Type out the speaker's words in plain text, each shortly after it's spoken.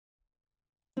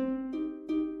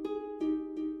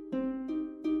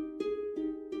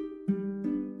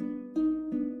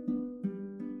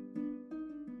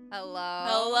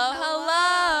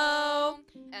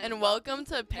welcome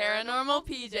to Paranormal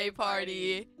PJ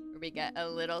Party, where we get a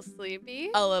little sleepy,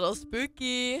 a little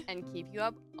spooky, and keep you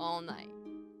up all night.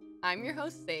 I'm your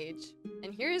host, Sage,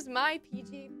 and here's my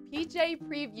PJ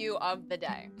preview of the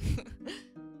day.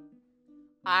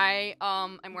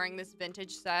 I'm wearing this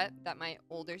vintage set that my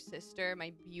older sister,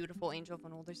 my beautiful angel of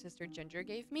an older sister, Ginger,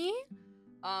 gave me.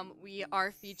 We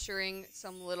are featuring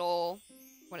some little,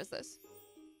 what is this?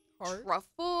 Heart?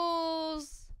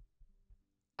 Truffles.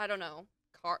 I don't know.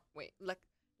 Le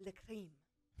creme.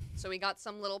 So we got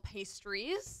some little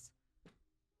pastries.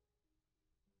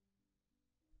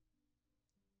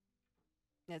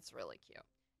 It's really cute.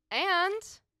 And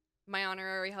my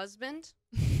honorary husband,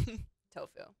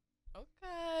 Tofu.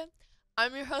 Okay.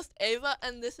 I'm your host, Ava,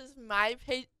 and this is my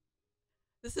PJ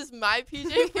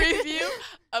preview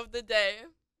of the day.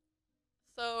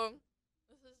 So,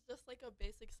 this is just like a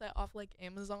basic set off like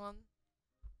Amazon.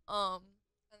 And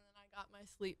then I got my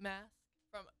sleep mask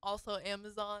from also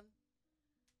Amazon.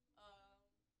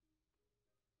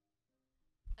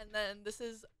 And then this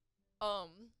is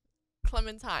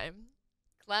Clementine.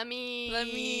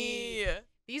 Clemmy.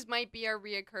 These might be our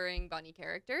reoccurring bunny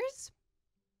characters.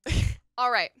 All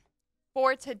right.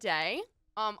 For today,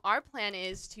 our plan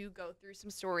is to go through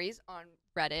some stories on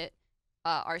Reddit,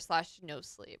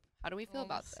 r/nosleep. How do we feel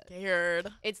about this?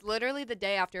 Scared. It's literally the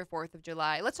day after 4th of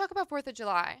July. Let's talk about 4th of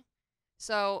July.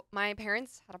 So my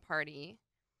parents had a party,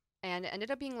 and it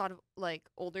ended up being a lot of like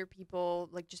older people,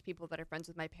 like just people that are friends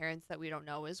with my parents that we don't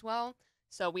know as well.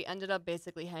 So we ended up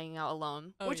basically hanging out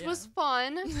alone, which was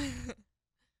fun.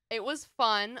 It was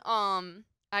fun.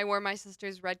 I wore my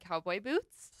sister's red cowboy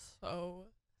boots. So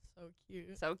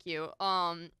cute. So cute.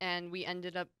 And we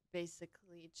ended up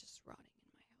basically just rotting in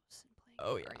my house and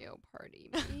playing Mario Party,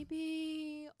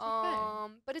 maybe.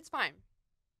 Okay. But it's fine.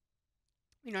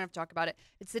 We don't have to talk about it.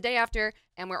 It's the day after,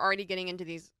 and we're already getting into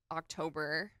these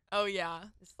October. Oh yeah.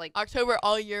 It's like October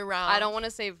all year round. I don't want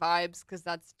to say vibes because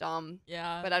that's dumb.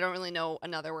 Yeah. But I don't really know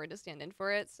another word to stand in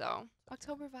for it. So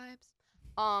October vibes.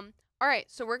 All right.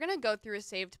 So we're gonna go through a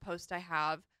saved post I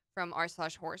have from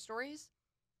r/horror stories.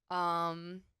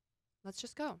 Let's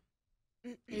just go.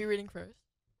 Are you reading first?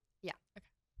 Yeah. Okay.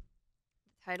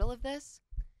 The title of this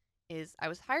is I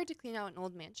was hired to clean out an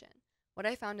old mansion. What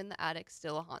I found in the attic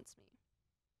still haunts me.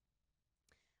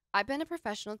 I've been a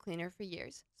professional cleaner for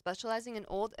years, specializing in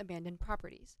old abandoned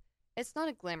properties. It's not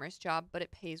a glamorous job, but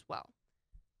it pays well.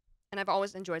 And I've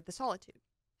always enjoyed the solitude.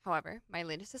 However, my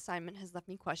latest assignment has left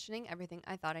me questioning everything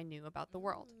I thought I knew about the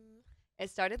world. It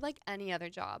started like any other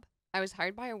job. I was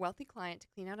hired by a wealthy client to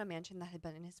clean out a mansion that had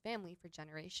been in his family for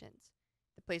generations.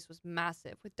 The place was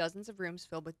massive, with dozens of rooms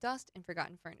filled with dust and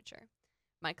forgotten furniture.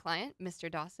 My client, Mr.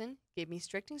 Dawson, gave me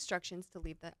strict instructions to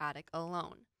leave the attic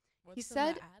alone. What's in the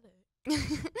attic?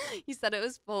 He said it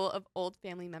was full of old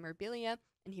family memorabilia,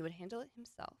 and he would handle it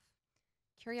himself.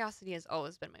 Curiosity has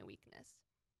always been my weakness.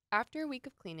 After a week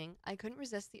of cleaning, I couldn't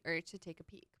resist the urge to take a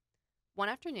peek. One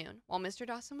afternoon, while Mr.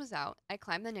 Dawson was out, I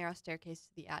climbed the narrow staircase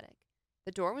to the attic.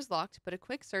 The door was locked, but a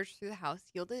quick search through the house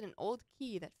yielded an old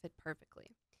key that fit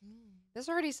perfectly. This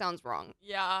already sounds wrong.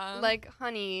 Yeah. Like,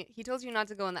 honey, he told you not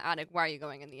to go in the attic. Why are you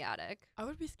going in the attic? I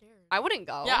would be scared. I wouldn't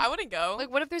go. Yeah, I wouldn't go. Like,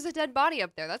 what if there's a dead body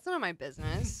up there? That's none of my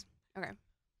business. Okay.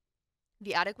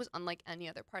 The attic was unlike any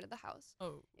other part of the house.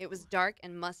 Oh. It was dark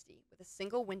and musty, with a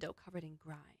single window covered in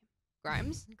Grimes?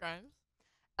 Grimes?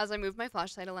 As I moved my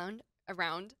flashlight around,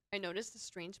 I noticed a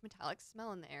strange metallic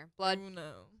smell in the air. Blood. Oh,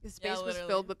 no. The space was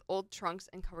filled with old trunks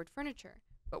and covered furniture.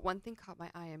 But one thing caught my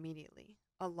eye immediately.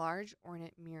 A large,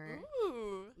 ornate mirror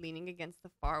leaning against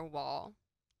the far wall.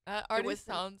 That already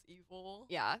sounds evil.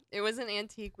 Yeah. It was an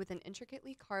antique with an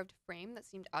intricately carved frame that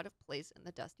seemed out of place in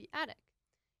the dusty attic.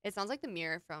 It sounds like the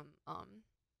mirror from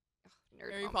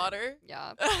Harry Potter?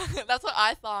 Yeah. That's what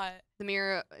I thought. The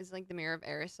mirror is like the mirror of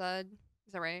Erised.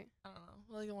 Is that right? I don't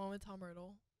know. Like the one with Tom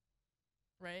Riddle.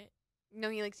 Right? No,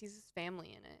 he like sees his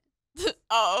family in it.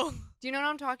 Oh. Do you know what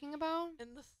I'm talking about?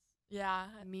 Yeah.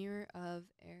 Mirror of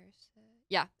Erised.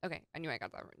 Yeah. Okay. I knew I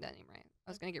got that name right.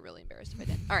 I was gonna get really embarrassed if I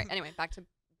didn't. All right. Anyway, back to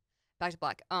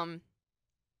black.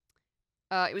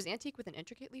 It was antique with an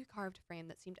intricately carved frame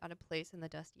that seemed out of place in the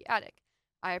dusty attic.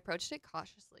 I approached it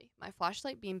cautiously, my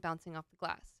flashlight beam bouncing off the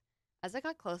glass. As I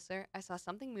got closer, I saw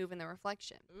something move in the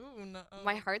reflection. Ooh, no.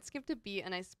 My heart skipped a beat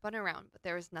and I spun around, but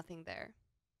there was nothing there.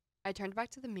 I turned back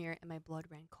to the mirror and my blood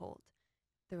ran cold.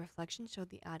 The reflection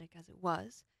showed the attic as it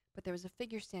was, but there was a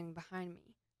figure standing behind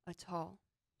me, a tall,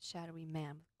 shadowy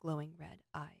man with glowing red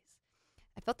eyes.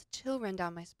 I felt a chill run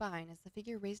down my spine as the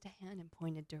figure raised a hand and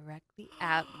pointed directly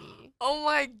at me. Oh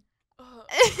my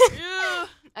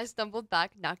I stumbled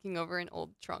back, knocking over an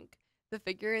old trunk. The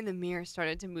figure in the mirror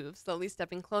started to move, slowly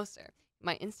stepping closer.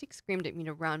 My instinct screamed at me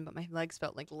to run, but my legs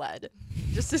felt like lead.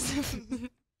 Just as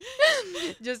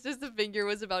just as the figure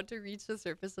was about to reach the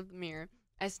surface of the mirror,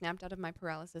 I snapped out of my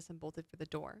paralysis and bolted for the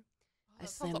door. That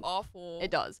sounds awful.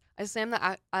 It does. I slammed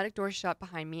the attic door shut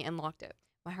behind me and locked it.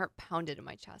 My heart pounded in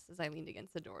my chest as I leaned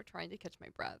against the door, trying to catch my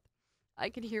breath. I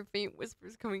could hear faint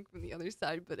whispers coming from the other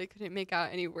side, but I couldn't make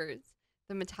out any words.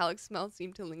 The metallic smell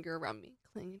seemed to linger around me,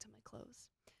 clinging to my clothes.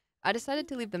 I decided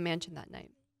to leave the mansion that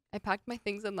night. I packed my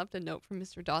things and left a note from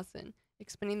Mr. Dawson,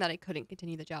 explaining that I couldn't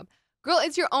continue the job. Girl,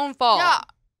 it's your own fault. Yeah.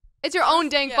 It's your own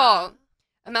dang fault.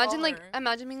 Imagine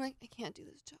her. being like, I can't do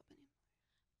this job anymore.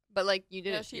 But like, you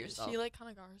did it to she yourself. she like kind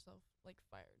of got herself like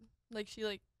fired. Like she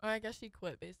like, or I guess she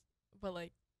quit but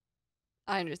like.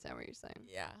 I understand what you're saying.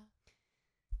 Yeah.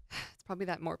 It's probably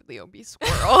that morbidly obese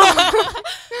squirrel.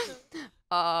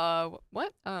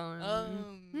 What?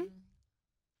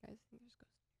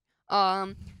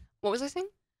 What was I saying?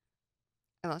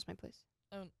 I lost my place.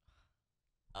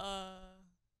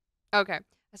 Okay.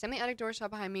 I slammed the attic door shut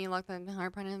behind me and locked the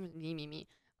hard part of me.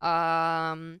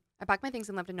 I packed my things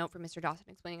and left a note for Mr. Dawson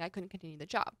explaining I couldn't continue the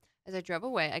job. As I drove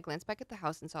away, I glanced back at the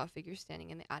house and saw a figure standing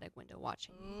in the attic window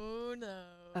watching me. Oh no.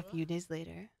 A few days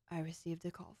later, I received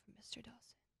a call from Mr.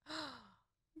 Dawson.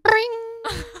 Bring!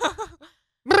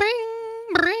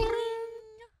 Bring! Bring!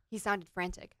 He sounded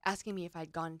frantic, asking me if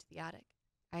I'd gone into the attic.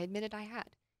 I admitted I had,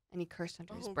 and he cursed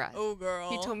under his breath. Oh, girl.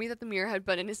 He told me that the mirror had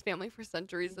been in his family for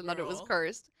centuries and that it was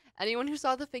cursed. Anyone who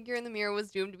saw the figure in the mirror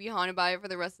was doomed to be haunted by it for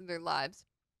the rest of their lives.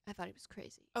 I thought he was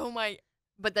crazy. Oh my.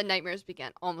 But the nightmares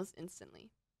began almost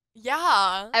instantly.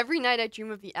 Yeah. Every night I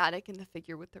dream of the attic and the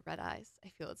figure with the red eyes. I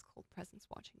feel its cold presence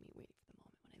watching me, waiting for the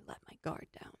moment when I let my guard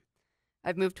down.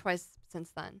 I've moved twice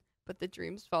since then, but the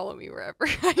dreams follow me wherever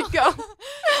I go.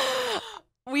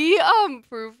 We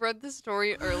proofread the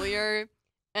story earlier,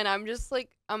 and I'm just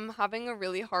like, I'm having a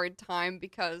really hard time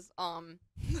because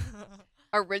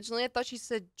originally I thought she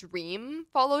said dream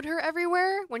followed her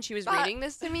everywhere when she was reading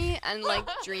this to me, and like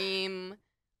dream,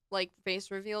 like face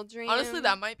reveal dream. Honestly,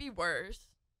 that might be worse.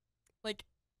 Like,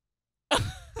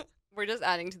 we're just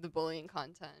adding to the bullying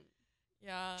content.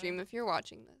 Yeah. Dream, if you're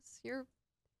watching this, you're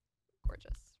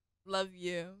gorgeous. Love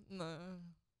you. No.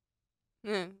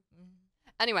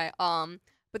 Anyway,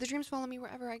 but the dreams follow me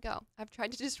wherever I go. I've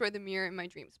tried to destroy the mirror in my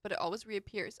dreams, but it always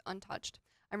reappears untouched.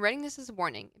 I'm writing this as a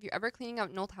warning. If you're ever cleaning out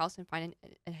an old house and find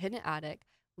a hidden attic,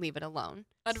 leave it alone.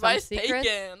 Advice Some secrets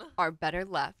taken. Are better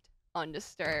left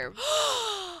undisturbed.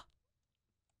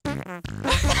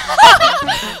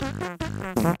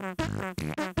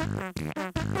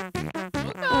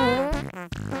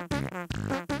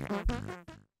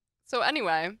 So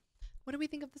anyway, what do we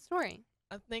think of the story?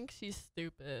 I think she's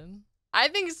stupid. I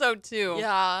think so too.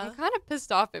 Yeah. I'm kind of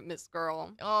pissed off at Miss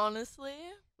Girl. Honestly.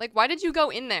 Like, why did you go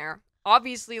in there?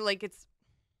 Obviously, like, it's...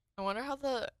 I wonder how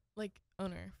the, like,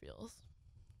 owner feels.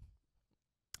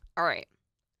 All right.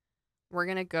 We're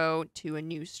going to go to a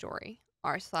news story.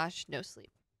 r/no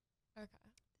sleep. Okay.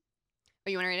 Oh,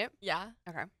 you want to read it? Yeah.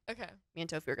 Okay. Okay. Me and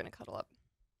Toph are going to cuddle up.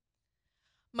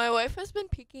 My wife has been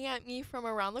peeking at me from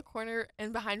around the corner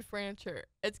and behind furniture.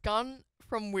 It's gone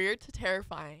from weird to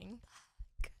terrifying.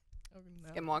 Oh,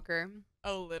 no. Skinwalker.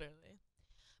 Oh, literally.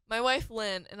 My wife,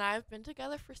 Lynn, and I have been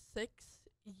together for 6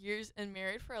 years and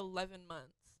married for 11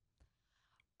 months.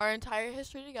 Our entire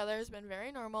history together has been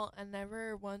very normal, and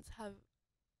never once have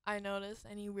I noticed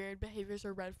any weird behaviors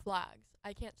or red flags.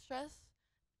 I can't stress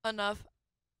enough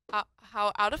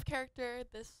how out of character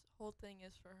this whole thing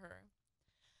is for her.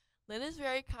 Lynn is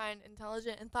very kind,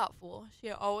 intelligent, and thoughtful.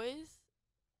 She's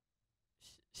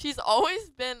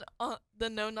always been the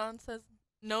no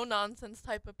nonsense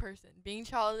type of person. Being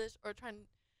childish or trying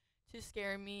to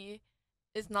scare me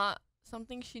is not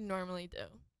something she normally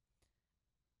do.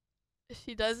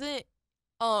 She doesn't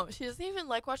even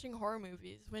like watching horror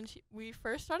movies. When we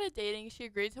first started dating, she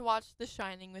agreed to watch The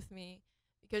Shining with me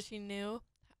because she knew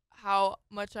how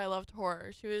much I loved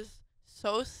horror. She was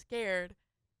so scared.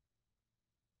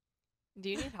 Do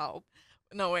you need help?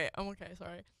 No, wait. I'm okay.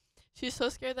 Sorry. She's so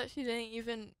scared that she didn't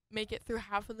even make it through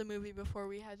half of the movie before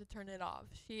we had to turn it off.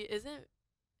 She isn't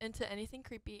into anything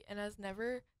creepy and has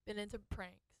never been into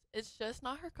pranks. It's just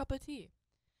not her cup of tea.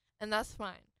 And that's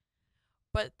fine.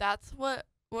 But that's what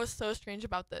was so strange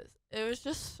about this. It was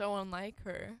just so unlike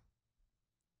her.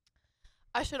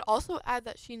 I should also add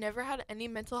that she never had any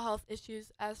mental health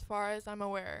issues as far as I'm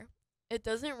aware. It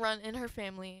doesn't run in her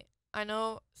family. I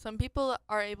know some people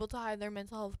are able to hide their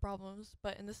mental health problems,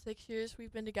 but in the 6 years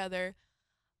we've been together,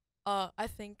 I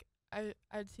think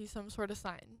I'd see some sort of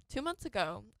sign. 2 months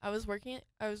ago, I was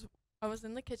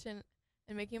in the kitchen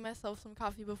and making myself some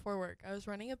coffee before work. I was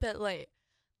running a bit late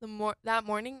that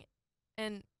morning,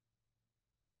 and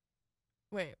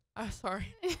Wait, I'm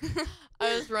sorry.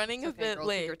 I was running It's a okay, bit girl,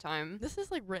 late. Take your time. This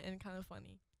is like written kind of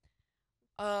funny.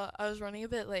 I was running a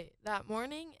bit late that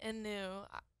morning and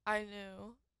I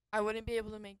knew I wouldn't be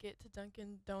able to make it to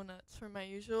Dunkin' Donuts for my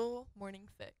usual morning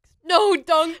fix. No,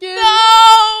 Duncan.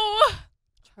 No!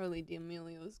 Charlie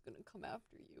D'Amelio's gonna come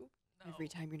after you. No. Every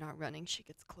time you're not running, she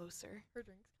gets closer. Her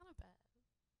drink's kind of bad.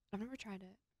 I've never tried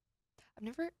it. I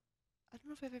don't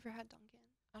know if I've ever had Dunkin'.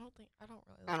 I don't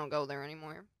really I don't go there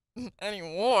anymore.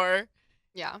 anymore.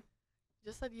 Yeah,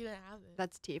 Just said you didn't have it.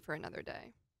 that's tea for another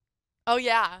day. Oh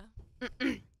yeah.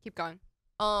 Keep going.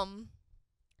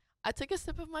 I took a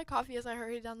sip of my coffee as I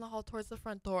hurried down the hall towards the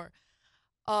front door.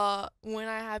 When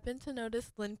I happened to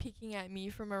notice Lynn peeking at me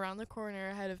from around the corner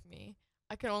ahead of me,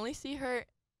 I could only see her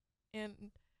and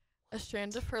a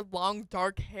strand of her long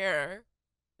dark hair.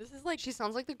 This is like She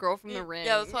sounds like the girl from The Ring.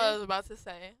 Yeah, that's what I was about to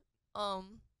say.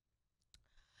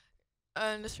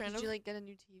 And a strand Did of you like get a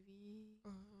new TV?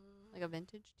 Like a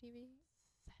vintage TV?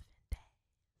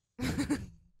 7 days.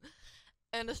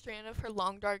 And a strand of her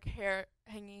long dark hair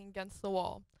hanging against the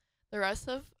wall. The rest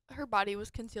of her body was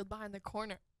concealed behind the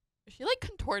corner. Is she like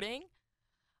contorting?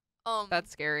 That's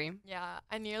scary. Yeah,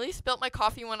 I nearly spilt my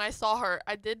coffee when I saw her.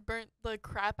 I did burn the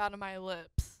crap out of my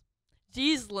lips.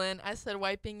 Jeez, Lynn, I said,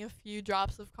 wiping a few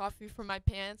drops of coffee from my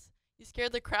pants. You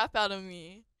scared the crap out of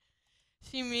me.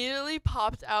 She immediately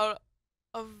popped out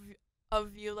of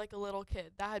view like a little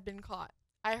kid that had been caught.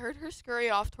 I heard her scurry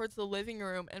off towards the living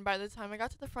room, and by the time I got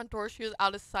to the front door, she was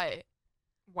out of sight.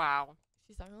 Wow.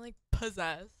 She's definitely like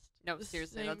possessed. No, This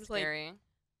seriously, that's seems like scary.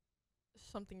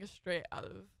 something straight out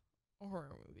of a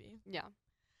horror movie. Yeah.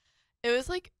 It was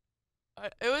like,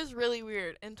 it was really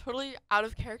weird and totally out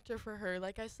of character for her,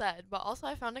 like I said. But also,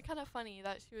 I found it kind of funny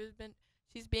that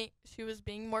she was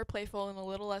being more playful and a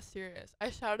little less serious.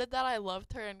 I shouted that I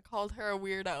loved her and called her a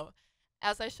weirdo.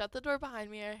 As I shut the door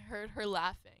behind me, I heard her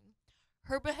laughing.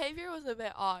 Her behavior was a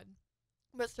bit odd,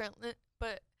 but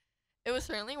it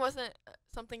certainly wasn't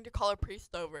something to call a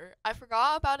priest over. I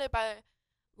forgot about it by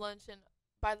lunch, and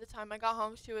by the time I got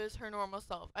home, she was her normal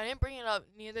self. I didn't bring it up,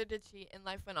 neither did she, and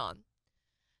life went on.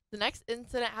 The next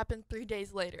incident happened 3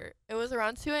 days later. It was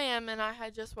around 2 a.m. and I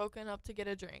had just woken up to get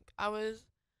a drink. I was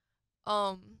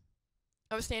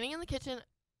standing at the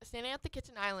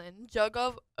kitchen island, jug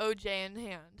of OJ in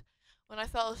hand, when I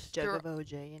felt a Jug of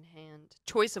OJ in hand.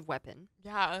 Choice of weapon.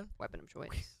 Yeah. Weapon of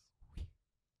choice.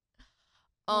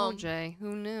 OJ,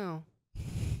 who knew?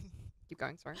 Keep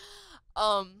going, sorry.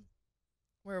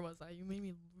 Where was I? You made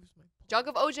me lose my place. Jug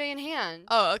of OJ in hand.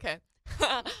 Oh, okay.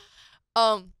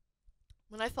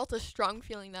 When I felt a strong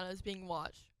feeling that I was being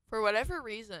watched. For whatever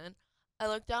reason, I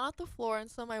looked down at the floor and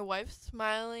saw my wife's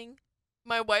smiling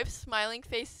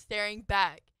face staring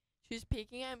back. She was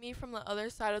peeking at me from the other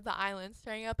side of the island,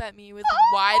 staring up at me with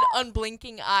wide,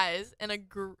 unblinking eyes and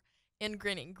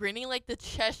grinning like the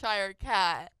Cheshire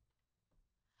Cat.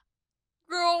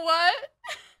 Girl, what?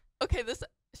 Okay,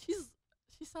 she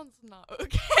sounds not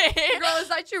okay. Girl, is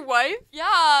that your wife? Yeah,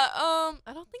 I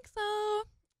don't think so.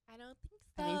 I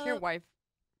think your wife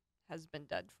has been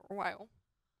dead for a while.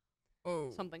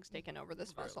 Oh. Something's taken over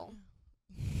this vessel.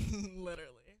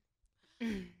 Literally.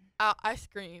 I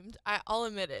screamed. I'll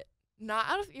admit it. Not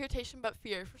out of irritation, but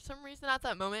fear. For some reason at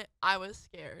that moment, I was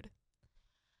scared.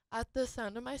 At the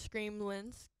sound of my scream,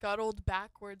 Lynn scuttled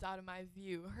backwards out of my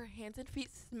view, her hands and feet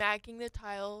smacking the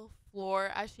tile floor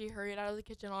as she hurried out of the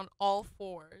kitchen on all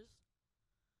fours.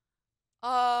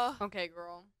 Okay,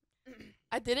 girl.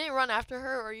 I didn't run after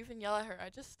her or even yell at her. I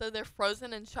just stood there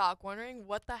frozen in shock, wondering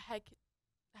what the heck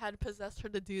had possessed her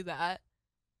to do that.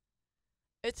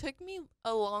 It took me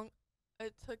a little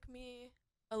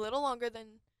longer than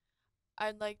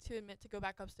I'd like to admit to go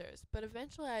back upstairs, but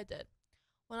eventually I did.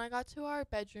 When I got to our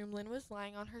bedroom, Lynn was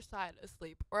lying on her side,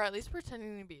 asleep, or at least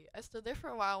pretending to be. I stood there for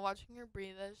a while watching her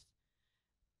breathing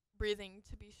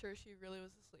to be sure she really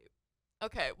was asleep.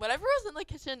 Okay, whatever was in the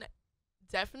kitchen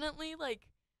definitely,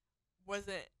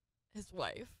 wasn't his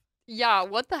wife. Yeah,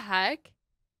 what the heck?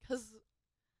 'Cause,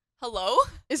 hello?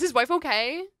 Is his wife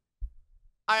okay?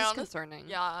 This is concerning.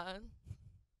 Yeah.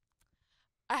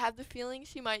 I had the feeling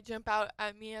she might jump out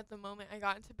at me at the moment I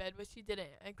got into bed, but she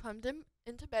didn't. I climbed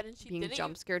into bed and she Being didn't.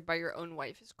 jump scared by your own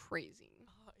wife is crazy.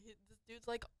 This dude's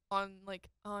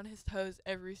on his toes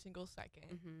every single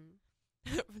second,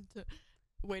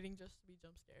 waiting just to be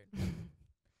jump scared.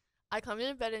 I climbed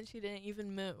into bed and she didn't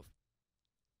even move.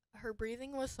 Her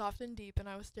breathing was soft and deep, and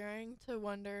I was starting to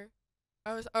wonder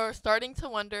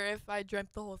if I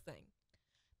dreamt the whole thing.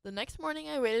 The next morning,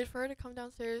 I waited for her to come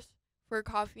downstairs for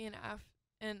coffee,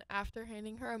 and after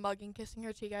handing her a mug and kissing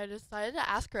her cheek, I decided to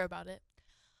ask her about it.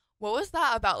 What was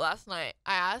that about last night?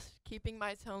 I asked, keeping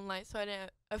my tone light so I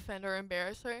didn't offend or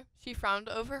embarrass her. She frowned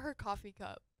over her coffee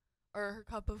cup, or her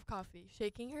cup of coffee,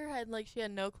 shaking her head like she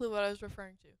had no clue what I was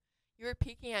referring to. You were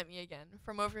peeking at me again,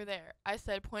 from over there, I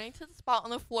said, pointing to the spot on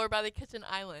the floor by the kitchen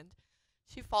island.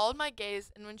 She followed my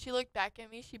gaze, and when she looked back at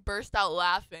me, she burst out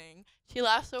laughing. She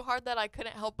laughed so hard that I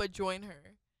couldn't help but join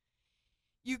her.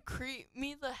 You creep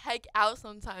me the heck out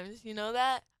sometimes, you know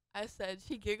that? I said.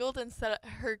 She giggled and set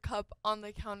her cup on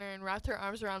the counter and wrapped her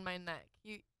arms around my neck.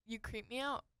 You creep me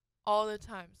out all the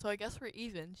time, so I guess we're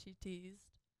even, she teased.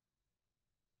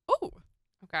 Oh.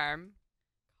 Okay.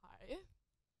 Hi.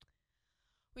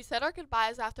 We said our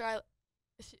goodbyes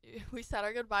we said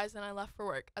our goodbyes and I left for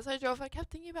work. As I drove, I kept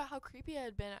thinking about how creepy I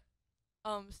had been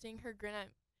seeing her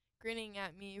grinning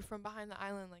at me from behind the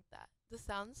island like that. The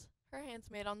sounds her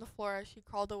hands made on the floor as she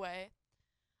crawled away.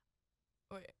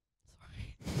 Wait,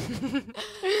 sorry.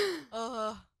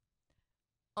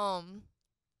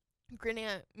 Grinning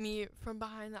at me from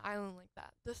behind the island like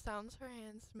that. The sounds her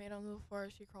hands made on the floor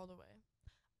as she crawled away.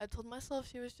 I told myself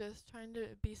she was just trying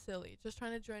to be silly, just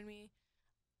trying to join me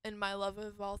in my love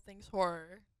of all things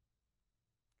horror.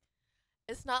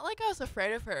 It's not like I was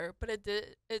afraid of her, but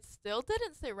it still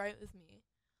didn't sit right with me.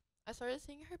 I started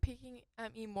seeing her peeking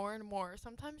at me more and more.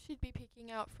 Sometimes she'd be peeking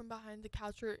out from behind the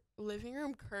couch or living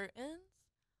room curtains.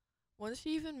 Once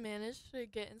she even managed to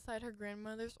get inside her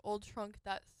grandmother's old trunk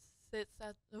that sits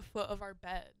at the foot of our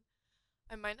bed.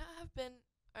 I might not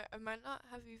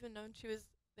have even known she was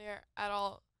there at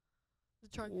all. The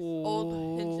trunk's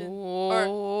old hinges.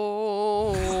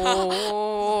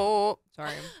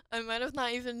 Sorry. I might have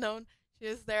not even known she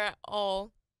was there at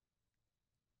all.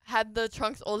 Had the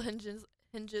trunk's old hinges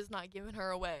not given her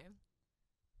away.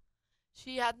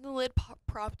 She had the lid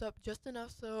propped up just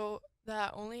enough so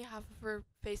that only half of her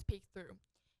face peeked through.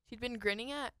 She'd been grinning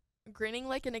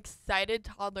like an excited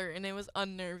toddler, and it was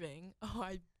unnerving. Oh,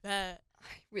 I bet.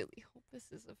 I really hope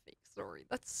this is a fake story.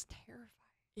 That's terrifying.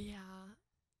 Yeah.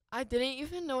 I didn't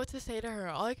even know what to say to her.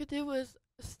 All I could do was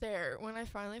stare. When I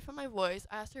finally found my voice,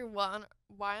 I asked her why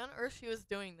on earth she was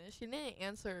doing this. She didn't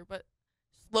answer, but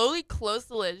slowly closed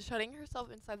the lid, shutting herself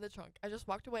inside the trunk. I just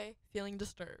walked away, feeling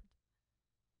disturbed.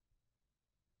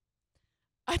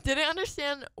 I didn't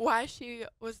understand why she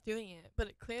was doing it, but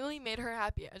it clearly made her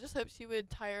happy. I just hoped she would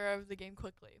tire of the game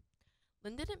quickly.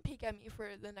 Lynn didn't peek at me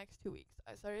for the next 2 weeks.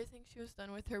 I started to think she was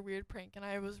done with her weird prank, and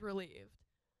I was relieved.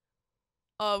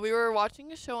 We were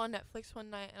watching a show on Netflix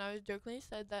one night, and I was jokingly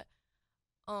said that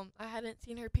I hadn't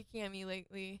seen her peeking at me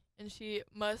lately, and she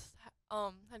must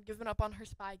had given up on her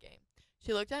spy game.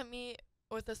 She looked at me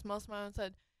with a small smile and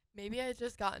said, "Maybe I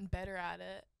just gotten better at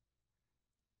it."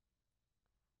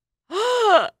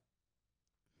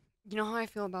 You know how I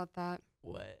feel about that?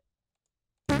 What?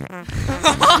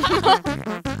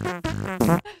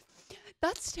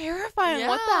 That's terrifying. Yeah.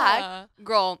 What the heck?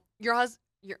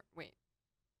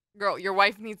 Girl, your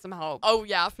wife needs some help. Oh,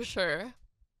 yeah, for sure.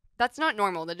 That's not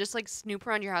normal. They just, like, snoop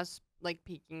around your house, like,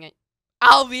 peeking at...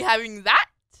 I'll be having that.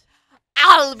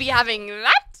 I'll be having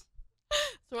that.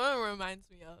 That's what it reminds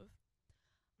me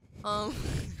of.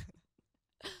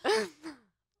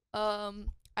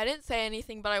 I didn't say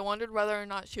anything, but I wondered whether or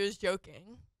not she was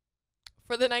joking.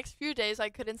 For the next few days, I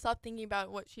couldn't stop thinking about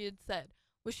what she had said.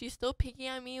 Was she still peeking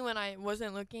at me when I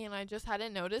wasn't looking and I just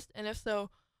hadn't noticed? And if so,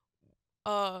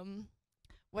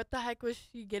 what the heck was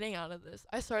she getting out of this?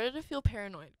 I started to feel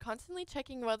paranoid, constantly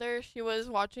checking whether she was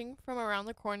watching from around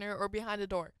the corner or behind a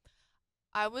door.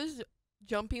 I was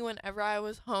jumpy whenever I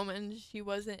was home and she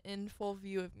wasn't in full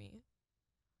view of me.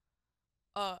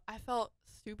 I felt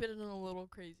stupid and a little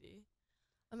crazy.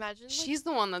 Imagine she's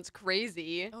the one that's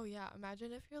crazy. Oh yeah,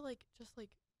 imagine if you're like just like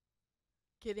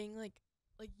getting like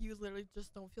you literally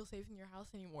just don't feel safe in your house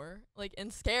anymore, like,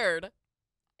 and scared.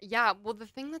 Yeah, well, the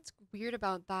thing that's weird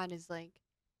about that is, like,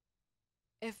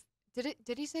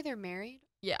 did he say they're married?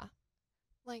 Yeah.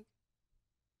 Like,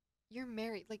 you're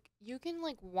married. Like, you can,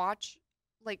 like, watch,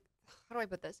 like, how do I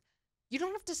put this? You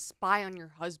don't have to spy on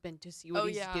your husband to see what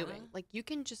he's doing. Like, you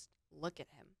can just look at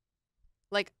him.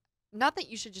 Like, not that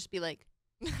you should just be, like,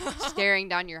 staring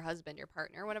down your husband, your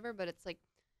partner, or whatever, but it's, like,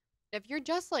 if you're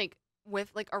just, like,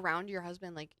 with, like, around your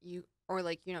husband, like, you, or,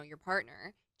 like, you know, your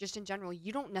partner, just in general,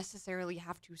 you don't necessarily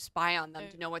have to spy on them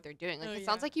to know what they're doing. Like, it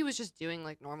sounds like he was just doing,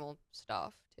 like, normal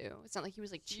stuff, too. It's not like he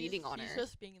was, like, cheating on her. She's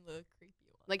just being the creepy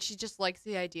one. Like, she just likes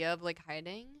the idea of, like,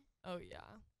 hiding. Oh, yeah.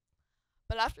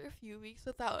 But after a few weeks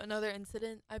without another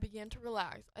incident, I began to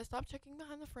relax. I stopped checking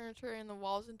behind the furniture and the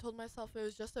walls and told myself it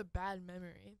was just a bad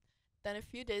memory. Then a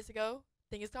few days ago,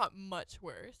 things got much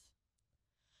worse.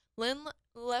 Lynn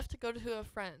left to go to a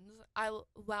friend's. I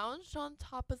lounged on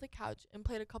top of the couch and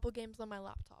played a couple games on my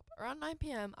laptop. Around 9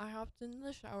 p.m., I hopped in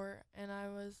the shower and I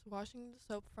was washing the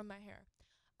soap from my hair.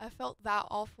 I felt that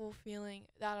awful feeling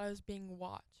that I was being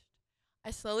watched.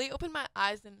 I slowly opened my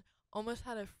eyes and almost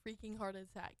had a freaking heart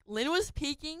attack. Lynn was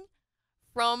peeking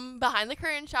from behind the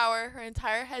curtain shower, her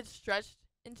entire head stretched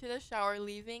into the shower,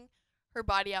 leaving her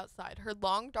body outside. Her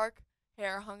long, dark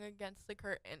hair hung against the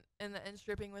curtain and the ends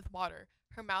dripping with water.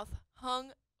 Her mouth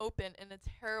hung open in a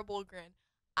terrible grin,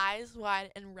 eyes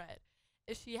wide and red.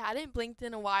 If she hadn't blinked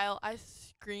in a while, I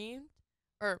screamed,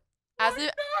 or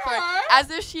as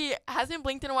if she hasn't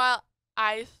blinked in a while,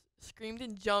 I screamed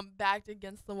and jumped back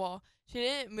against the wall. She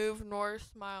didn't move nor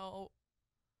smile,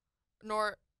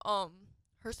 nor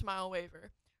her smile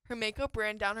waver. Her makeup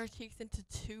ran down her cheeks into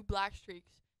 2 black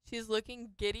streaks. She was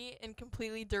looking giddy and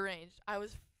completely deranged. I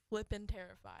was flippin'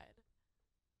 terrified.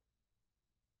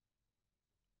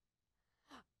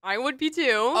 I would be too.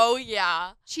 Oh,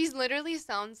 yeah. She's literally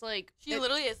sounds like... She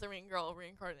literally is the Ring Girl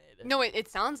reincarnated. No, it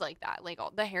sounds like that. Like,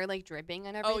 all the hair, like, dripping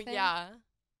and everything. Oh, yeah.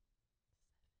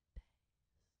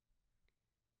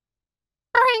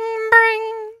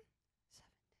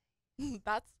 Bring.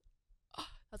 That's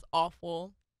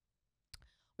awful.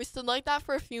 We stood like that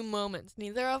for a few moments,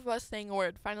 neither of us saying a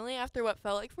word. Finally, after what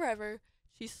felt like forever,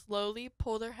 she slowly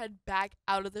pulled her head back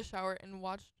out of the shower and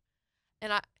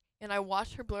I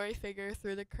watched her blurry figure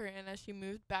through the curtain as she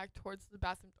moved back towards the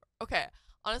bathroom door. Okay,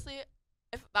 honestly,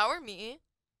 if that were me,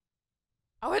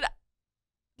 I would,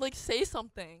 like, say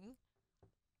something.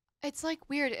 It's, like,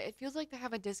 weird. It feels like they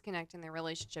have a disconnect in their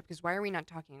relationship, because why are we not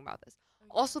talking about this?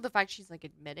 Okay. Also, the fact she's, like,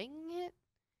 admitting it,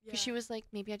 because she was like,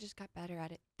 maybe I just got better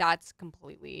at it. That's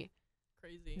completely...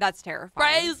 crazy. That's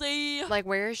terrifying. Crazy! Like,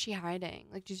 where is she hiding?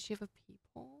 Like, does she have a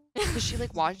peephole? Does she,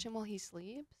 like, watch him while he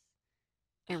sleeps?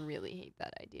 I really hate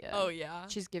that idea. Oh, yeah.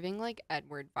 She's giving, like,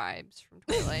 Edward vibes from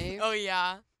Twilight. Oh,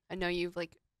 yeah. I know you've,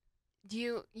 like...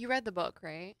 You read the book,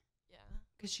 right? Yeah.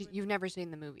 Because you've never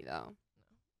seen the movie, though.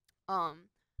 No.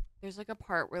 There's, like, a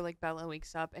part where, like, Bella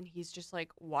wakes up and he's just,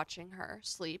 like, watching her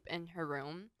sleep in her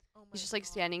room. Oh, my He's just, like,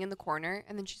 standing in the corner,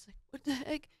 and then she's like, what the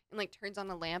heck? And, like, turns on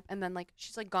a lamp, and then, like,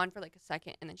 she's, like, gone for, like, a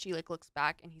second, and then she, like, looks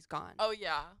back, and he's gone. Oh,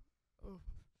 yeah. Ooh.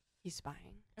 He's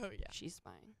spying. Oh, yeah. She's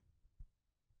spying.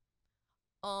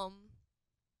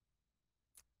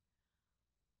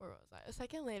 Where was I? A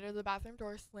second later, the bathroom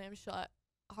door slammed shut,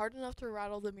 hard enough to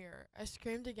rattle the mirror. I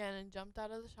screamed again and jumped out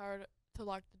of the shower to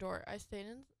lock the door. I stayed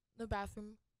in the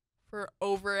bathroom for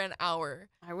over an hour.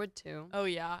 I would, too. Oh,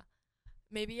 yeah.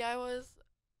 Maybe I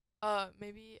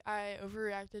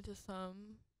overreacted to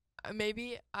some.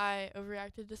 Maybe I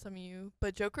overreacted to some of you,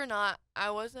 but joke or not,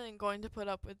 I wasn't going to put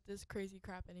up with this crazy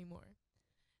crap anymore.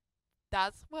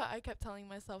 That's what I kept telling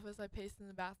myself as I paced in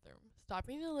the bathroom,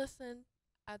 stopping to listen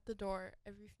at the door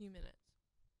every few minutes.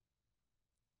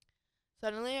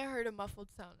 Suddenly, I heard a muffled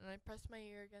sound, and I pressed my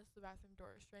ear against the bathroom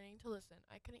door, straining to listen.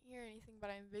 I couldn't hear anything, but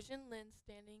I envisioned Lynn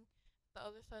standing at the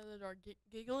other side of the door,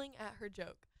 giggling at her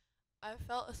joke. I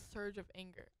felt a surge of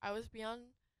anger. I was beyond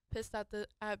pissed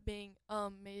at being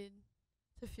made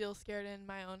to feel scared in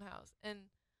my own house and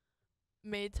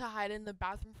made to hide in the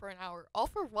bathroom for an hour. All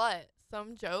for what?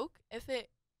 Some joke? If it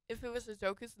was a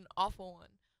joke, it's an awful one.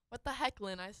 What the heck,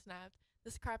 Lynn? I snapped.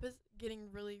 This crap is getting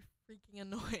really freaking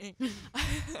annoying.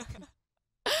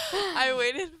 I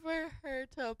waited for her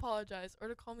to apologize or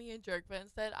to call me a jerk, but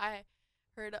instead I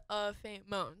heard a faint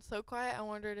moan. So quiet, I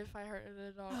wondered if I heard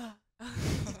it at all.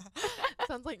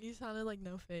 Sounds like you sounded like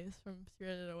No Face from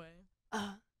Spirited Away.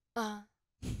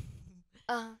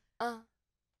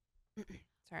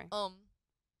 Sorry.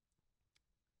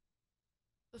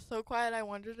 So quiet, I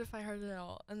wondered if I heard it at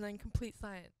all, and then complete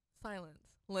silence.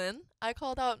 Lynn? I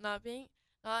called out, not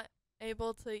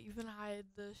able to even hide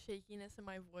the shakiness in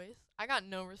my voice. I got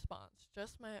no response,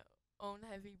 just my own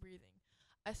heavy breathing.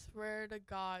 I swear to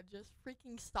God, just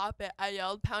freaking stop it, I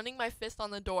yelled, pounding my fist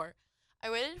on the door. I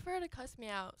waited for her to cuss me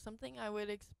out, something I would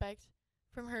expect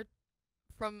from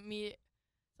me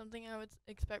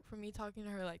talking to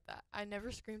her like that. I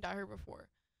never screamed at her before.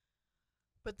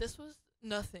 But this was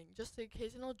nothing, just the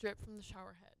occasional drip from the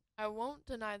shower head. I won't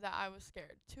deny that I was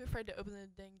scared, too afraid to open the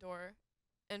dang door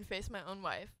and face my own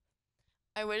wife.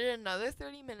 I waited another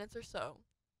 30 minutes or so,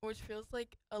 which feels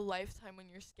like a lifetime when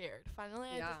you're scared. Finally,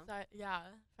 I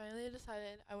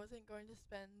decided I wasn't going to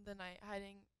spend the night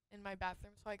hiding in my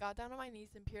bathroom, so I got down on my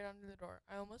knees and peered under the door.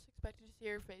 I almost expected to see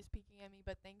her face peeking at me,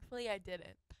 but thankfully I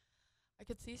didn't. I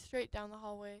could see straight down the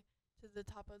hallway to the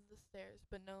top of the stairs,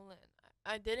 but no Lynn.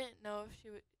 I didn't know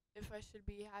if I should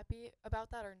be happy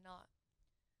about that or not.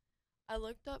 I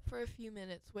looked up for a few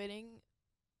minutes, waiting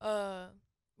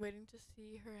waiting to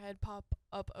see her head pop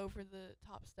up over the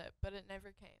top step, but it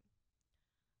never came.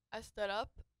 I stood up,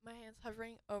 my hands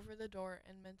hovering over the door,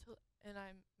 and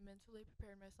I mentally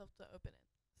prepared myself to open it.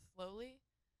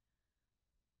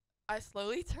 I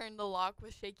slowly turned the lock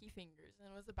with shaky fingers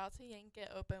and was about to yank it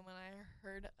open when I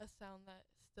heard a sound that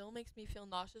still makes me feel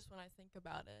nauseous when I think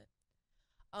about it.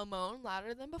 A moan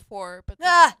louder than before, but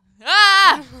Ah!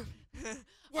 ah!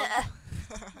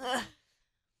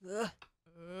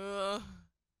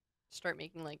 Start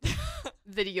making like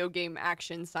video game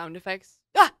action sound effects.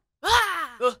 Ah!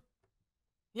 Ah!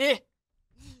 Yeah.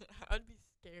 I'd be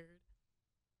scared.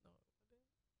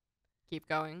 Keep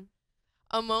going.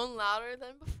 A moan louder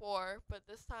than before, but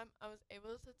this time I was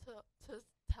able to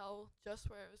tell just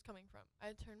where it was coming from. I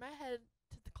turned my head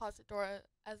to the closet door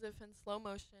as if in slow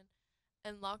motion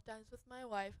and locked eyes with my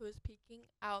wife, who was peeking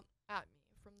out at me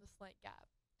from the slight gap.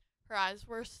 Her eyes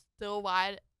were still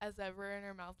wide as ever, and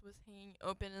her mouth was hanging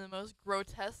open in the most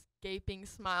grotesque gaping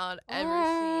smile I'd ever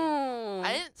seen.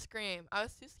 I didn't scream. I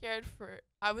was too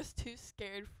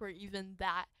scared for even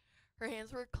that. Her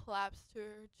hands were clasped to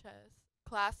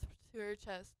her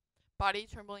chest, body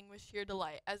trembling with sheer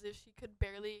delight, as if she could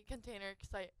barely contain her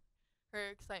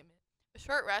excitement. A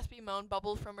short, raspy moan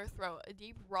bubbled from her throat,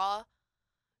 deep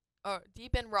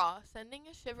and raw, sending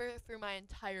a shiver through my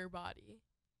entire body.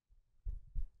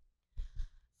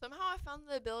 Somehow I found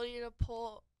the ability to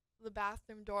pull the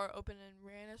bathroom door open and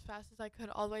ran as fast as I could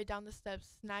all the way down the steps,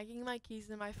 snagging my keys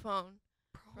and my phone.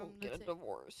 Bro, get a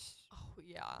divorce. Oh,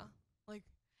 yeah. Like,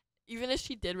 even if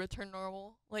she did return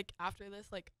normal, like, after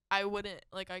this, like, I wouldn't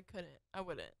I'd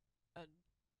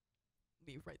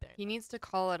leave right there. He needs to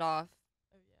call it off,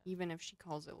 Oh, yeah. even if she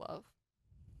calls it love.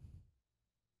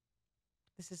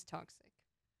 This is toxic.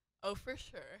 Oh, for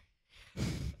sure.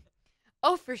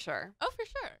 Oh, for sure. Oh, for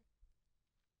sure.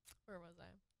 Where was I?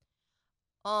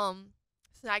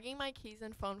 Snagging my keys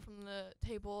and phone from the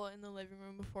table in the living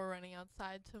room before running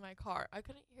outside to my car. I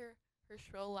couldn't hear her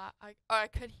shrill I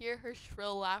could hear her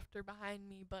shrill laughter behind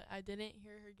me, but I didn't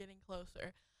hear her getting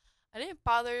closer. I didn't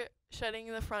bother shutting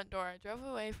the front door. I drove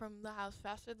away from the house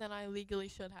faster than I legally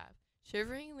should have,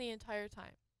 shivering the entire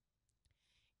time.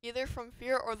 Either from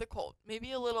fear or the cold,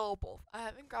 maybe a little of both. I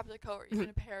haven't grabbed a coat or even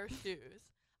a pair of shoes.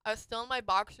 I was still in my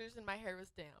boxers and my hair was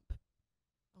damp.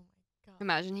 Oh my god.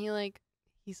 Imagine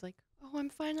he's like, oh, I'm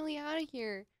finally out of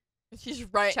here. And she's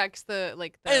right. Checks the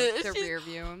she's- rear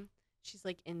view. She's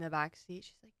like in the back seat.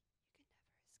 She's like, you can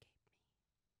never escape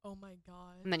me. Oh my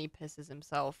god. And then he pisses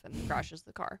himself and crashes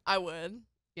the car. I would.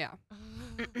 Yeah.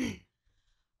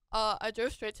 I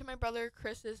drove straight to my brother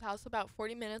Chris's house about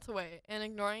 40 minutes away, and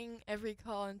ignoring every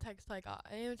call and text I got.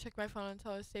 I didn't even check my phone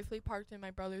until I was safely parked in my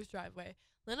brother's driveway.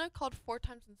 Lena called 4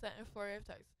 times and sent a flurry of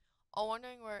texts, all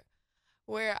wondering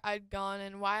where I'd gone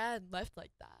and why I had left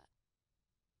like that.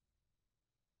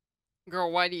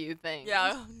 Girl, why do you think?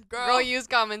 Yeah, Girl, use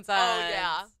common sense. Oh,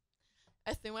 yeah.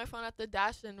 I threw my phone at the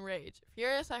dash in rage.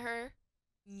 Furious at her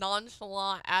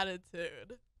nonchalant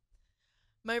attitude.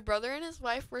 My brother and his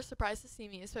wife were surprised to see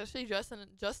me, especially dressed in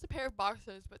just a pair of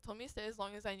boxers, but told me to stay as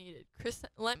long as I needed. Chris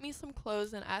lent me some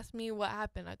clothes and asked me what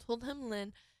happened. I told him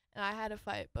Lynn and I had a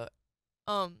fight, but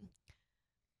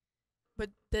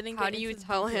didn't How get do you into the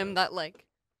tell him details. that, like,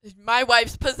 My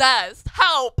wife's possessed?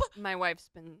 Help! my wife's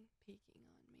been peeking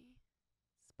on me,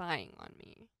 spying on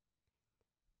me?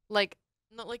 Like,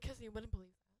 Not like 'cause he wouldn't believe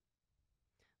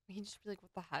that. he'd just be like,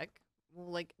 what the heck? Well,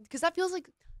 like, because that feels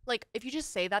like, if you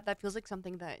just say that, that feels like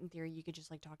something that, in theory, you could just,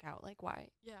 like, talk out. Like, why?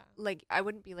 Yeah. Like, I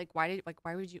wouldn't be like, why'd you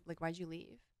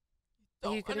leave?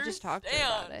 Don't You could have just talked to her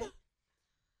about understand.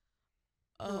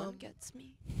 it. No one gets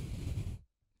me.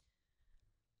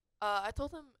 I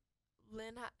told him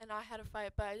Lynn and I had a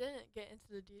fight, but I didn't get into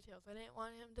the details. I didn't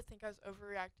want him to think I was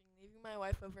overreacting, leaving my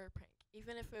wife over a prank,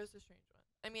 even if it was a strange one.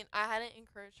 I mean, I hadn't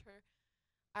encouraged her.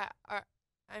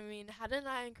 Hadn't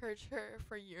I encouraged her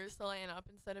for years to lighten up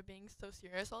instead of being so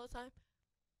serious all the time?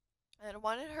 I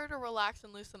wanted her to relax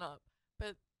and loosen up,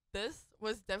 but this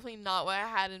was definitely not what I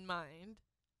had in mind.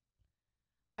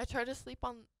 I tried to sleep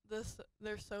on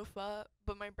their sofa,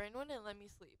 but my brain wouldn't let me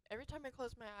sleep. Every time I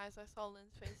closed my eyes, I saw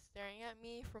Lynn's face staring at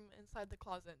me from inside the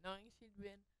closet. Knowing she'd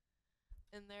been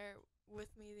in there with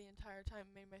me the entire time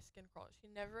made my skin crawl. She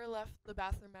never left the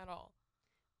bathroom at all.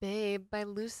 Babe, by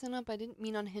loosen up, I didn't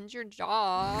mean unhinge your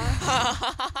jaw.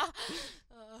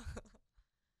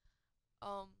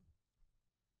 Oh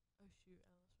shoot!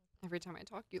 Every time I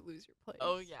talk, you lose your place.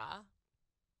 Oh yeah.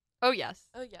 Oh, yes.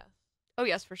 Oh yes. Oh,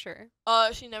 yes, for sure.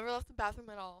 She never left the bathroom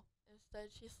at all. Instead,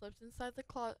 she slipped inside the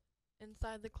closet and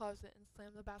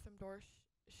slammed the bathroom door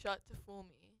shut to fool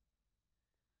me.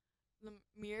 The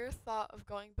mere thought of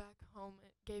going back home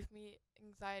gave me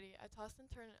anxiety. I tossed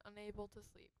and turned, unable to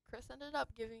sleep. Chris ended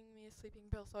up giving me a sleeping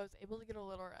pill, so I was able to get a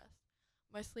little rest.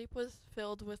 My sleep was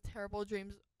filled with terrible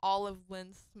dreams, all of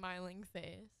Lynn's smiling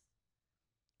face.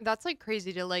 That's like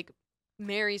crazy to like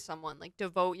marry someone, like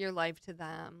devote your life to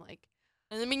them, like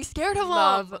And then being scared of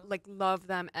them. love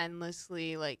them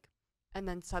endlessly, like, and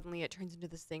then suddenly it turns into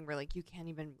this thing where like you can't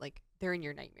even like they're in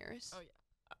your nightmares. Oh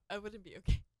yeah, I wouldn't be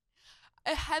okay. I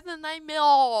had a nightmare.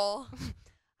 I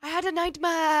had a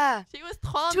nightmare. She was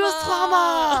trauma. She was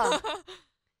trauma.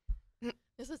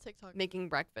 It's a TikTok. Making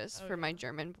breakfast for my yeah.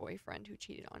 German boyfriend who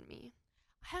cheated on me.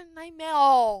 I had a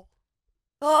nightmare.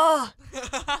 Oh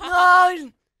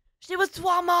no! She was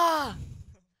trauma.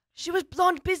 She was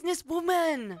blonde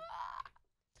businesswoman.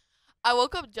 I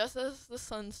woke up just as the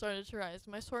sun started to rise.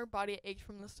 My sore body ached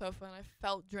from the sofa and I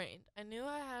felt drained. I knew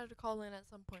I had to call Lynn at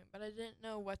some point, but I didn't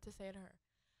know what to say to her.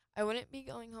 I wouldn't be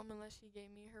going home unless she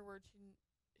gave me her word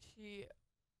she'd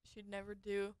never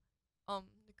do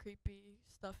the creepy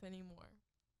stuff anymore.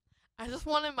 I just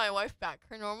wanted my wife back.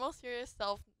 Her normal serious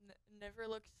self never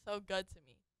looked so good to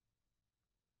me.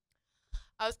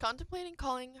 I was contemplating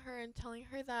calling her and telling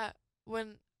her that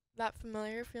when that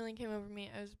familiar feeling came over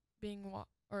me, I was being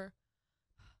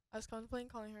I was contemplating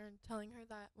calling her and telling her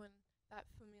that when that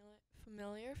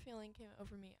familiar feeling came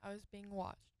over me, I was being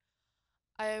watched.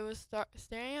 I was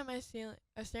staring at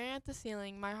staring at the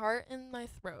ceiling, my heart in my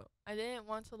throat. I didn't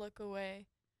want to look away,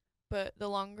 but the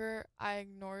longer I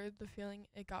ignored the feeling,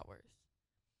 it got worse.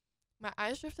 My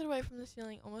eyes drifted away from the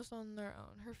ceiling almost on their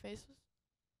own.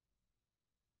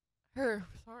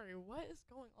 What is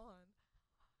going on?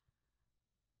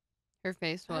 Her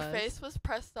face was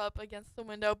pressed up against the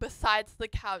window besides the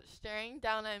couch, staring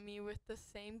down at me with the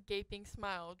same gaping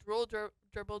smile. Drool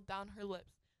dribbled down her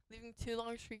lips, leaving 2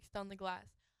 long streaks down the glass.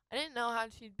 I didn't know how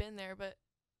she'd been there, but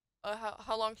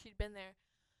how long she'd been there,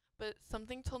 but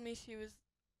something told me she's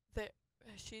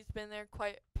been there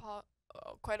quite a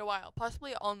while,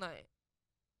 possibly all night.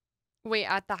 Wait,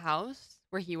 at the house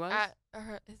where he was? At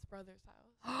his brother's house.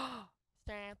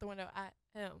 Staring at the window at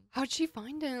him. How'd she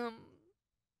find him?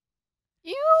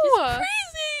 Ew! She's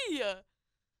crazy!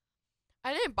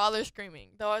 I didn't bother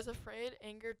screaming, though I was afraid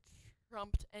anger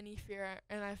trumped any fear,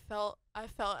 and I felt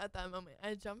at that moment.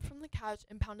 I jumped from the couch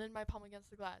and pounded my palm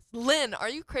against the glass. Lynn, are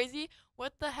you crazy?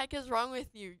 What the heck is wrong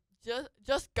with you?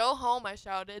 Just go home, I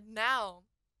shouted. Now.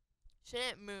 She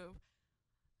didn't move.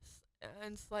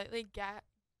 And she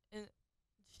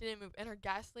didn't move, and her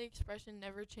ghastly expression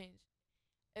never changed.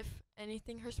 If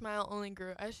anything, her smile only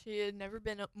grew, as she had never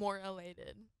been more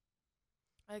elated.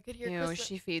 I could hear Ew,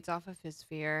 she feeds off of his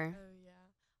fear. Oh yeah.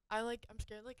 I'm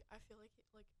scared, I feel like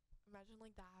imagine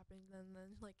that happens and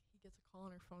then he gets a call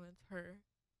on her phone and it's her.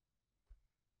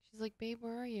 She's like, babe,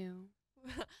 where are you?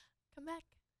 Come back,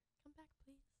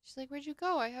 please. She's like, where'd you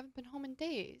go? I haven't been home in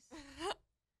days.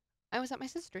 I was at my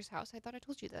sister's house. I thought I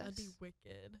told you this. That'd be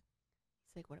wicked.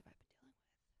 He's like, what have I been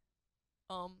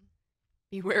dealing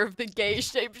with? Beware of the gay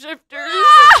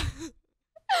shapeshifters.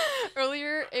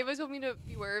 Earlier, Ava told me to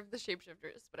beware of the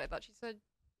shapeshifters, but I thought she said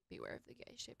beware of the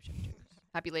gay shapeshifters.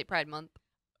 Happy late Pride Month.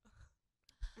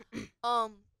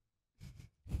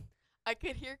 I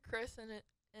could hear Chris and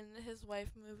his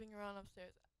wife moving around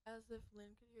upstairs, as if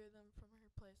Lynn could hear them from her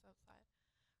place outside.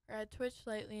 Her head twitched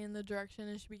slightly in the direction,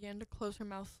 and she began to close her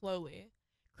mouth slowly.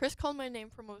 Chris called my name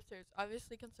from upstairs,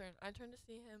 obviously concerned. I turned to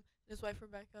see him and his wife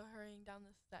Rebecca hurrying down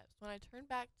the steps. When I turned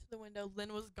back to the window,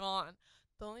 Lynn was gone.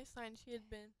 The only sign she had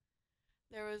been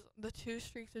there was the 2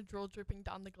 streaks of drool dripping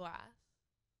down the glass.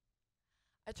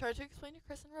 I tried to explain to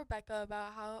Chris and Rebecca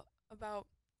about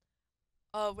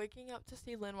waking up to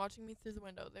see Lynn watching me through the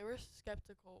window. They were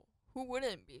skeptical. Who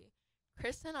wouldn't be?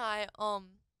 Chris and I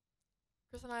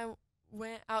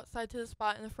went outside to the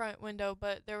spot in the front window,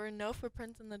 but there were no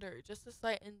footprints in the dirt, just a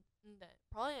slight indent.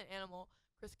 Probably an animal,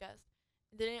 Chris guessed.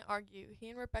 I didn't argue. He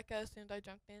and Rebecca assumed I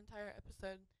junked the entire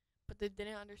episode, but they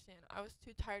didn't understand. I was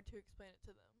too tired to explain it to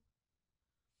them.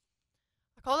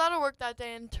 I called out of work that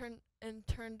day and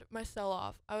turned my cell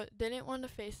off. I didn't want to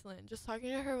face Lynn. Just talking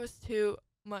to her was too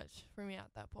much for me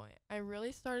at that point. I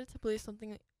really started to believe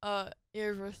something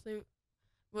irreversibly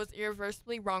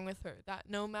wrong with her. That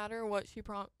no matter what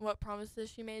what promises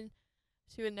she made,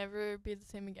 she would never be the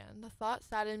same again. The thought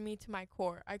saddened me to my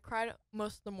core. I cried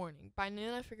most of the morning. By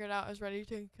noon, I figured out I was ready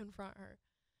to confront her.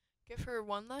 Give her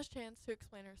one last chance to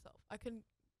explain herself. I could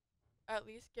at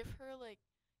least give her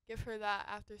that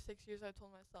after 6 years, I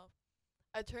told myself.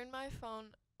 I turned my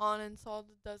phone on and saw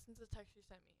the dozens of texts she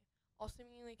sent me, all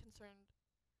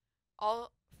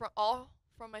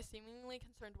from my seemingly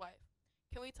concerned wife.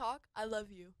 Can we talk? I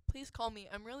love you. Please call me.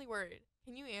 I'm really worried.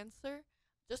 Can you answer?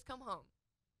 Just come home.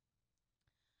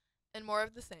 And more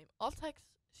of the same. All texts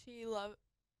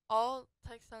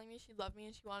telling me she loved me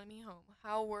and she wanted me home.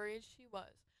 How worried she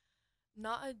was.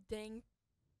 Not a dang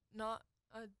not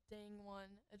a dang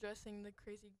one addressing the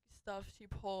crazy stuff she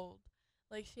pulled.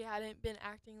 Like she hadn't been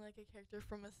acting like a character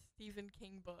from a Stephen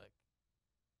King book.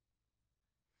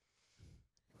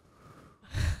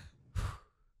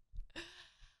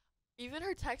 Even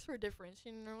her texts were different.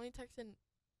 She normally texted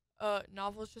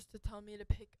novels just to tell me to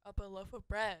pick up a loaf of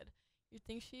bread. You'd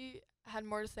think she had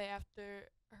more to say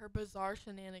after her bizarre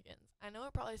shenanigans. I know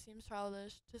it probably seems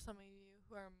childish to some of you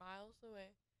who are miles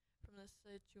away from this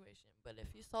situation, but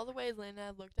if you saw the way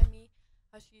Lena looked at me,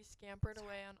 how she scampered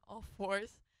away on all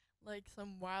fours like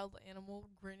some wild animal,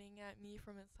 grinning at me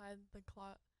from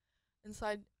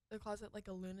inside the closet like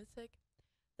a lunatic,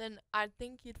 then I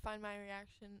think you'd find my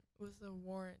reaction was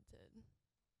warranted.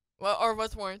 Well, or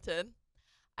was warranted.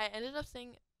 I ended up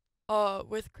staying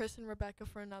with Chris and Rebecca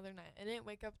for another night. I didn't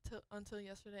wake up until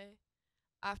yesterday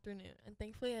afternoon, and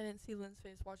thankfully I didn't see Lynn's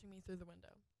face watching me through the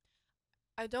window.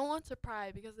 I don't want to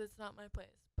pry because it's not my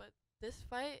place, but this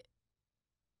fight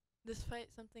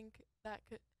something that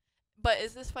could but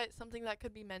is this fight something that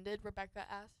could be mended? Rebecca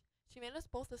asked. She made us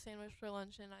both a sandwich for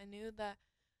lunch, and I knew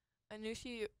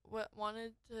she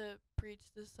wanted to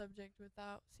breach this subject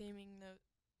without seeming to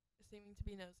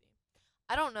be nosy.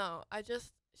 I don't know.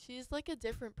 She's like a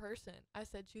different person, I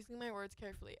said, choosing my words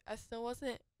carefully. I still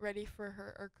wasn't ready for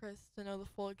her or Chris to know the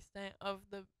full extent of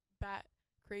the bat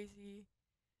crazy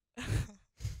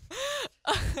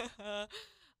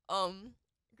um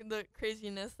the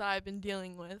craziness that I've been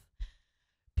dealing with.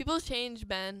 People change,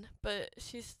 Ben, but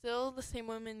she's still the same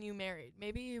woman you married.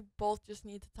 Maybe you both just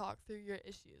need to talk through your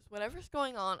issues. Whatever's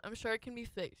going on, I'm sure it can be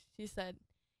fixed, she said.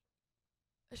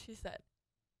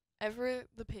 Ever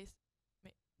the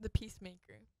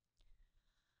peacemaker.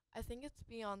 I think it's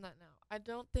beyond that now. I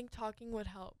don't think talking would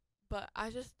help, but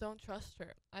I just don't trust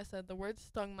her. I said. The words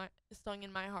stung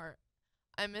in my heart.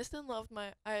 I miss and loved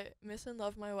my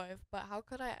wife, but how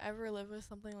could I ever live with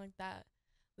something like that?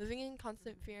 Living in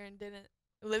constant fear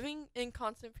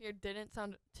didn't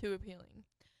sound too appealing.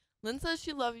 Lynn says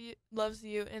she loves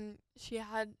you, and she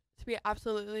had to be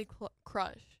absolutely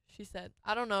crushed. She said.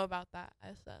 I don't know about that,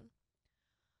 I said.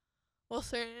 Well,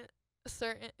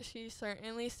 she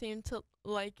certainly seemed to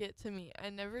like it to me.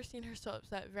 I'd never seen her so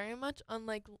upset. Very much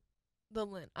unlike the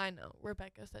Lynn I know,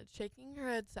 Rebecca said, shaking her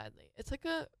head sadly. It took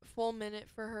a full minute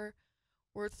for her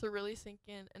words to really sink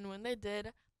in, and when they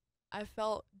did, I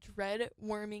felt dread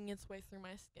worming its way through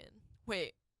my skin.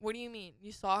 Wait, what do you mean?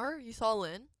 You saw her? You saw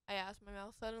Lynn? I asked, my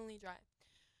mouth suddenly dry.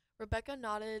 Rebecca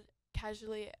nodded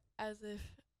casually as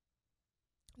if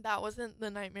that wasn't the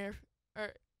nightmare,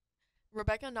 or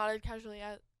Rebecca nodded casually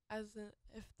as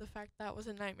if the fact that was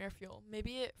a nightmare fuel.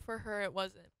 Maybe for her it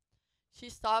wasn't. She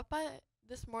stopped by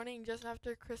this morning just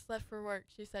after Chris left for work,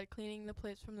 she said, cleaning the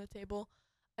plates from the table.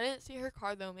 I didn't see her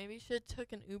car though. Maybe she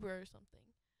took an Uber or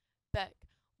something. Beck,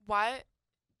 why?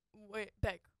 Wait,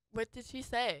 Beck, what did she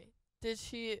say? Did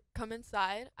she come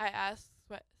inside? I asked,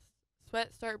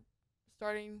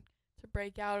 starting to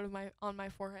break out of on my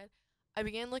forehead. I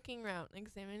began looking around,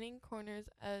 examining corners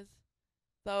as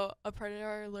though a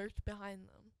predator lurked behind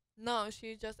them. No,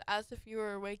 she just asked if you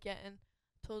were awake yet and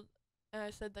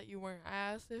I said that you weren't. I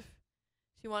asked if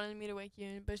she wanted me to wake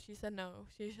you, but she said no.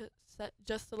 She said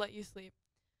just to let you sleep.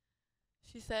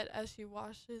 She said as she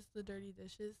washes the dirty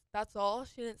dishes. That's all?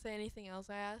 She didn't say anything else,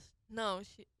 I asked. No,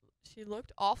 she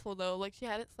looked awful though, like she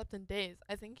hadn't slept in days.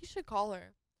 I think you should call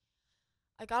her.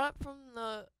 I got up from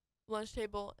the lunch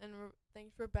table and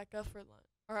thanked Rebecca for lunch.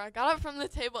 I got up from the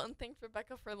table and thanked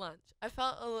Rebecca for lunch. I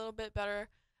felt a little bit better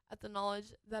at the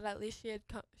knowledge that at least she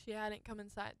hadn't come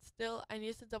inside. Still, I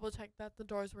needed to double check that the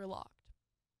doors were locked.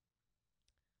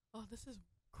 Oh, this is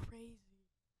crazy.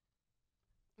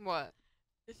 What?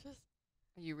 It's just.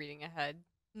 Are you reading ahead?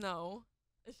 No.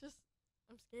 It's just.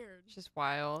 I'm scared. It's just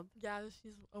wild. Yeah,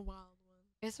 she's a wild one.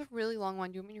 It's a really long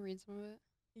one. Do you want me to read some of it?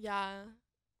 Yeah.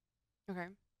 Okay.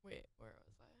 Wait, where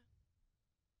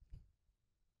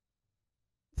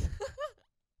was I?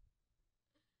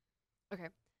 Okay.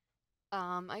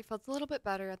 I felt a little bit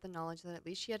better at the knowledge that at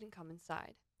least she hadn't come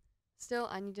inside. Still,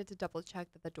 I needed to double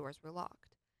check that the doors were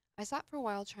locked. I sat for a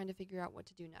while trying to figure out what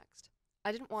to do next.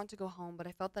 I didn't want to go home, but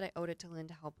I felt that I owed it to Lynn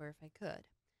to help her if I could.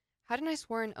 Hadn't I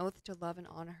sworn an oath to love and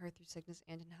honor her through sickness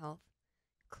and in health?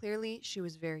 Clearly, she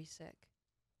was very sick.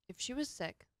 If she was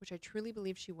sick, which I truly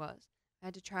believe she was, I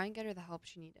had to try and get her the help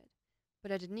she needed.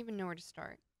 But I didn't even know where to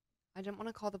start. I didn't want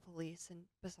to call the police, and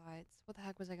besides, what the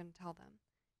heck was I going to tell them?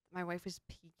 That my wife was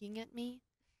peeking at me?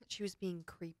 That she was being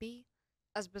creepy?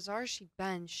 As bizarre as she'd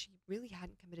been, she really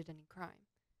hadn't committed any crime.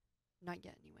 Not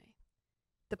yet, anyway.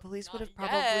 The police would Not have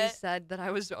probably yet. said that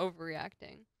I was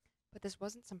overreacting. But this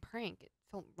wasn't some prank. It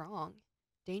felt wrong.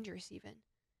 Dangerous, even.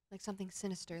 Like something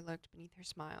sinister lurked beneath her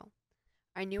smile.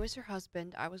 I knew as her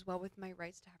husband I was well within my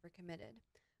rights to have her committed.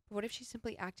 But what if she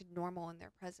simply acted normal in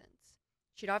their presence?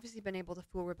 She'd obviously been able to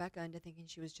fool Rebecca into thinking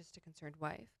she was just a concerned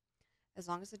wife. As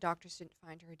long as the doctors didn't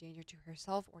find her a danger to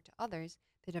herself or to others,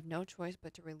 they'd have no choice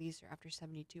but to release her after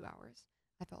 72 hours.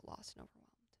 I felt lost and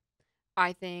overwhelmed.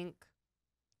 I think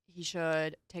he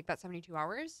should take that 72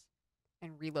 hours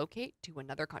and relocate to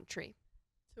another country.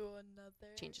 To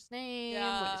another. Change his name,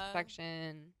 witness Yeah.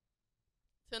 protection.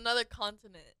 To another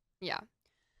continent. Yeah.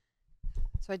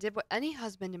 So I did what any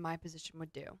husband in my position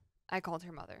would do. I called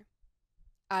her mother.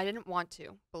 I didn't want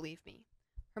to, believe me.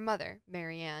 Her mother,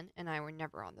 Marianne, and I were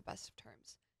never on the best of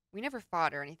terms. We never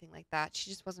fought or anything like that.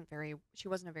 She wasn't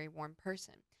a very warm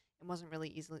person and wasn't really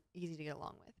easy to get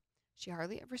along with. She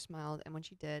hardly ever smiled, and when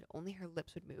she did, only her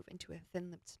lips would move into a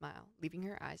thin-lipped smile, leaving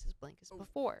her eyes as blank as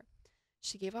before.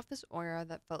 She gave off this aura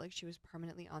that felt like she was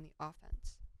permanently on the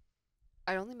offense.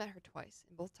 I'd only met her twice,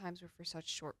 and both times were for such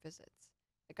short visits.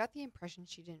 I got the impression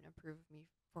she didn't approve of me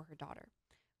for her daughter.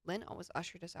 Lynn always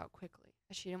ushered us out quickly,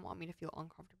 as she didn't want me to feel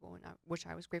uncomfortable, which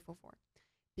I was grateful for.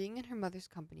 Being in her mother's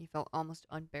company felt almost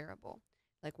unbearable,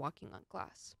 like walking on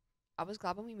glass. I was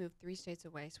glad when we moved 3 states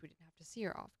away so we didn't have to see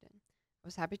her often. I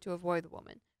was happy to avoid the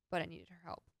woman, but I needed her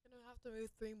help. You're gonna have to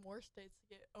move 3 more states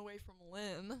to get away from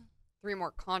Lynn. 3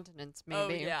 more continents,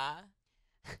 maybe. Oh, yeah.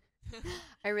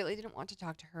 I really didn't want to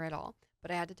talk to her at all,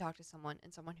 but I had to talk to someone,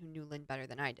 and someone who knew Lynn better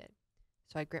than I did.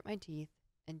 So I grit my teeth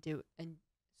and did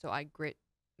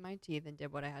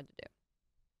what I had to do.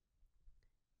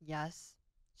 Yes,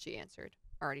 she answered,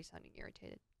 already sounding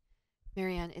irritated.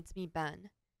 Marianne, it's me, Ben.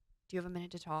 Do you have a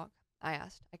minute to talk? I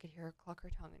asked. I could hear her cluck her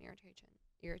tongue in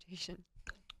irritation.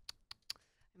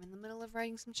 I'm in the middle of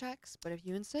writing some checks, but if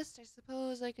you insist, I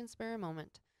suppose I can spare a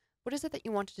moment. What is it that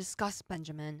you want to discuss,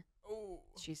 Benjamin? Oh,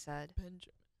 She said.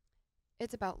 Benjamin.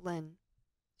 It's about Lynn.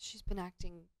 She's been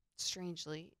acting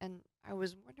strangely, and I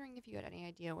was wondering if you had any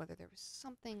idea whether there was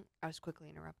something. I was quickly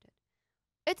interrupted.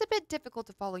 It's a bit difficult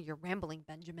to follow your rambling,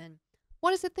 Benjamin.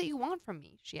 What is it that you want from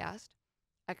me? She asked.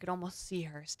 I could almost see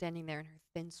her standing there in her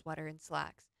thin sweater and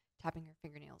slacks, tapping her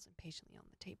fingernails impatiently on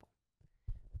the table.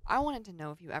 I wanted to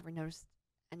know if you ever noticed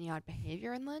any odd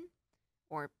behavior in Lynn,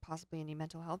 or possibly any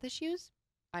mental health issues?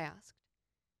 I asked.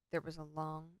 There was a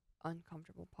long,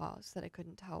 uncomfortable pause that I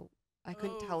couldn't tell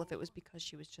if it was because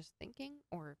she was just thinking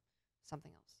or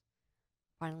something else.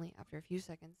 Finally, after a few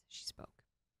seconds, she spoke.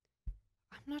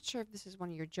 I'm not sure if this is one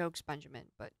of your jokes, Benjamin,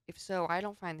 but if so, I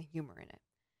don't find the humor in it.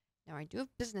 Now, I do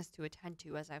have business to attend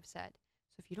to, as I've said,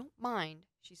 so if you don't mind,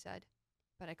 she said,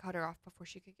 but I cut her off before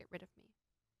she could get rid of me.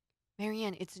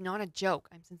 Marianne, it's not a joke.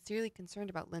 I'm sincerely concerned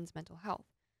about Lynn's mental health.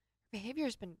 Her behavior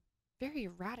has been very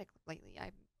erratic lately.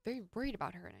 I'm very worried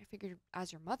about her, and I figured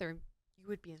as your mother, you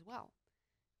would be as well,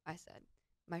 I said,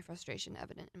 my frustration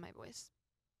evident in my voice.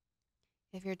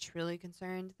 If you're truly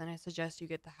concerned, then I suggest you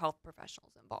get the health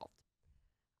professionals involved.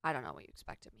 I don't know what you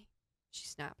expect of me, she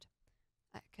snapped.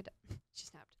 I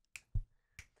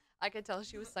could tell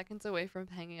she was seconds away from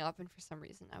hanging up, and for some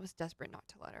reason, I was desperate not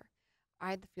to let her. I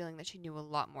had the feeling that she knew a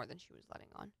lot more than she was letting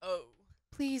on. Oh.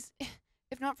 Please,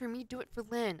 if not for me, do it for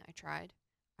Lynn, I tried.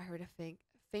 I heard a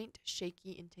faint,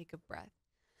 shaky intake of breath,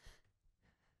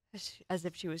 as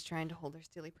if she was trying to hold her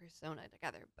steely persona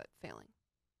together, but failing.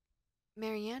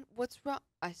 Marianne, what's wrong?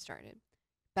 I started.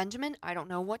 Benjamin, I don't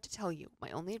know what to tell you.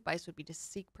 My only advice would be to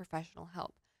seek professional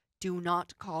help. Do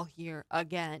not call here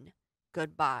again.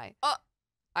 Goodbye.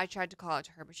 I tried to call out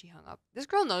to her, but she hung up. This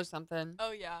girl knows something.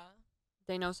 Oh, yeah.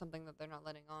 They know something that they're not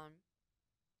letting on.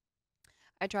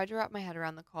 I tried to wrap my head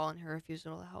around the call and her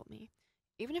refusal to help me.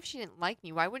 Even if she didn't like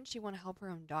me, why wouldn't she want to help her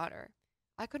own daughter?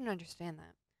 I couldn't understand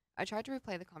that. I tried to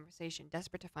replay the conversation,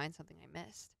 desperate to find something I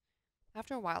missed.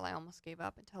 After a while, I almost gave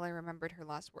up until I remembered her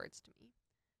last words to me.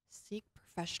 Seek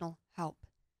professional help.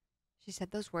 She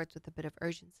said those words with a bit of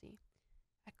urgency.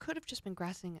 I could have just been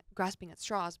grasping at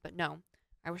straws, but no.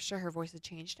 I was sure her voice had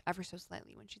changed ever so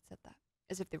slightly when she'd said that,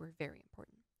 as if they were very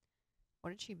important.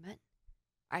 What had she meant?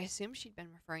 I assumed she'd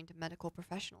been referring to medical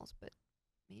professionals, but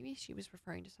maybe she was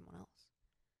referring to someone else.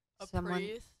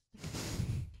 Priest?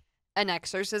 An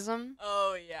exorcism?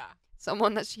 Oh, yeah.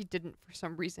 Someone that she didn't, for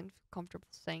some reason, feel comfortable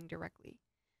saying directly.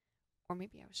 Or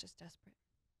maybe I was just desperate.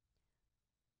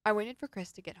 I waited for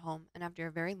Chris to get home, and after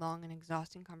a very long and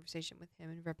exhausting conversation with him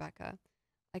and Rebecca,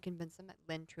 I convinced them that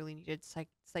Lynn truly needed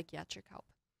psychiatric help.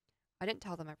 I didn't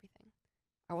tell them everything.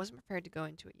 I wasn't prepared to go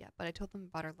into it yet, but I told them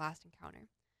about our last encounter,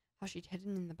 how she'd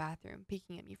hidden in the bathroom,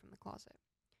 peeking at me from the closet.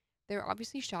 They were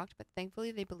obviously shocked, but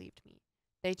thankfully they believed me.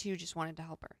 They too just wanted to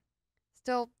help her.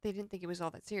 Still, they didn't think it was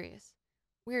all that serious.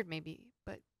 Weird maybe,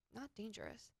 but not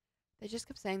dangerous. They just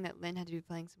kept saying that Lynn had to be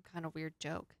playing some kind of weird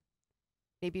joke.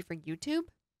 Maybe for YouTube?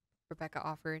 Rebecca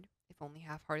offered, if only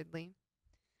half-heartedly.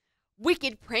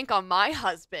 Wicked prank on my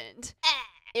husband.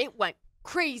 It went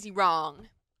crazy wrong.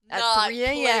 At Not 3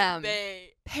 a.m. clickbait.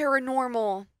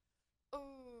 Paranormal. Ooh.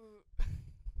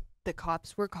 The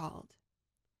cops were called.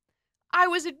 I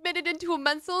was admitted into a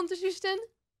mental institution.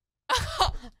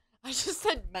 I just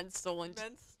said mental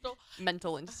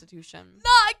institution.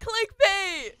 Not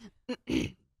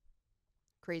clickbait.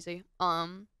 Crazy.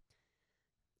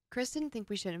 Chris didn't think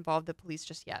we should involve the police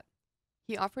just yet.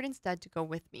 He offered instead to go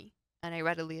with me, and I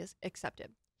readily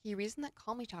accepted. He reasoned that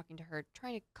calmly talking to her,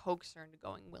 trying to coax her into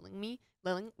going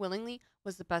willingly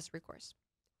was the best recourse.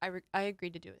 I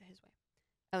agreed to do it his way.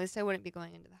 At least I wouldn't be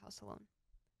going into the house alone.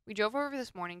 We drove over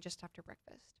this morning just after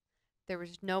breakfast. There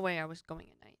was no way I was going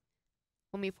at night.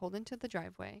 When we pulled into the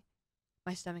driveway,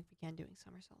 my stomach began doing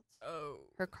somersaults. Oh.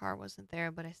 Her car wasn't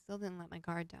there, but I still didn't let my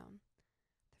guard down.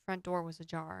 The front door was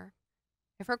ajar.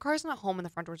 If her car's not home and the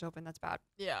front door's open, that's bad.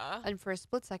 Yeah. And for a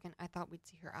split second, I thought we'd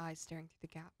see her eyes staring through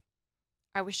the gap.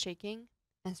 I was shaking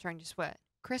and starting to sweat.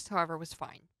 Chris, however, was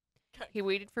fine. He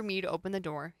waited for me to open the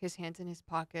door, his hands in his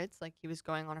pockets like he was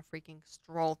going on a freaking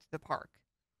stroll through the park.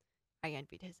 I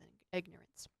envied his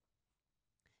ignorance.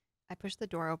 I pushed the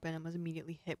door open and was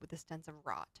immediately hit with a stench of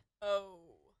rot. Oh.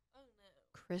 Oh no.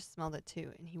 Chris smelled it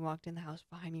too, and he walked in the house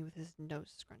behind me with his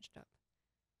nose scrunched up.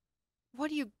 What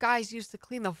do you guys use to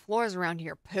clean the floors around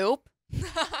here, poop?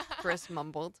 Chris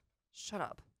mumbled. Shut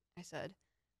up, I said,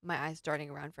 my eyes darting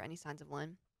around for any signs of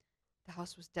Lynn. The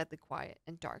house was deadly quiet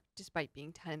and dark, despite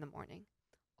being 10 in the morning.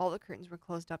 All the curtains were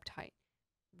closed up tight,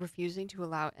 refusing to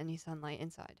allow any sunlight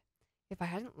inside. If I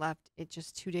hadn't left it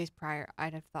just 2 days prior,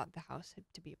 I'd have thought the house had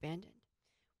to be abandoned.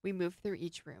 We moved through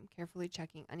each room, carefully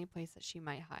checking any place that she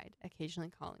might hide,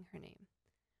 occasionally calling her name.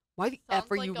 Why the Sounds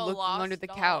F are like you a looking lost under the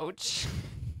dog. couch?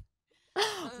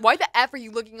 Why the F are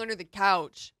you looking under the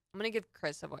couch? I'm gonna give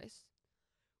Chris a voice.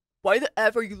 Why the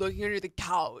F are you looking under the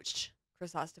couch?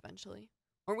 Chris asked eventually.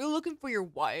 Aren't we looking for your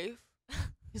wife?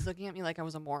 He's looking at me like I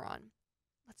was a moron.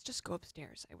 Let's just go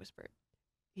upstairs, I whispered.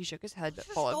 He shook his head but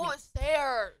Just followed go me.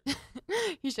 upstairs.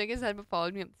 He shook his head but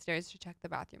followed me up the stairs to check the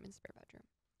bathroom and spare bedroom.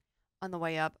 On the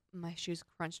way up, my shoes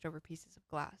crunched over pieces of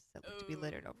glass that looked to be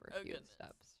littered over a few of the goodness.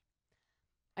 steps.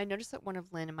 I noticed that one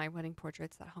of Lynn and my wedding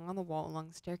portraits that hung on the wall along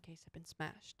the staircase had been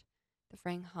smashed. The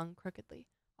frame hung crookedly,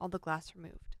 all the glass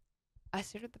removed. I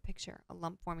stared at the picture, a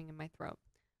lump forming in my throat.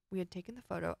 We had taken the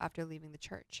photo after leaving the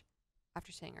church,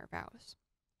 after saying our vows.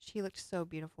 She looked so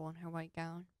beautiful in her white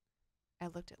gown. I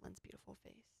looked at Lynn's beautiful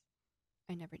face.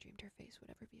 I never dreamed her face would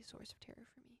ever be a source of terror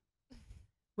for me.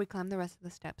 We climbed the rest of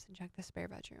the steps and checked the spare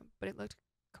bedroom, but it looked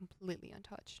completely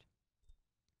untouched.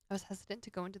 I was hesitant to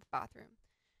go into the bathroom,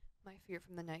 my fear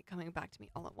from the night coming back to me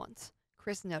all at once.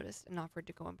 Chris noticed and offered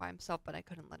to go in by himself, but I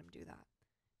couldn't let him do that.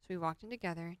 So we walked in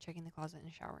together, checking the closet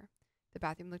and shower. The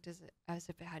bathroom looked as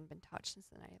if it hadn't been touched since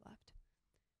the night I left.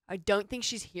 I don't think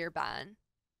she's here, Ben.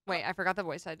 Wait, I forgot the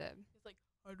voice I did. He's like,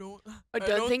 I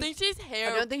don't think she's here.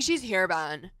 I don't think she's here,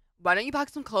 Ben. Why don't you pack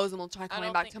some clothes and we'll try I coming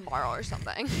don't back think- tomorrow or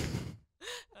something?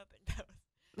 I don't think that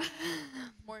was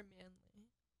more manly.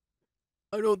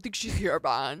 I don't think she's here,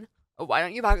 Ben. Why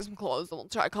don't you pack some clothes and we'll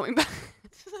try coming back?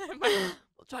 We'll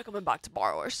try coming back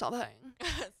tomorrow or something.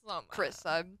 It's not my Chris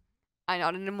said. I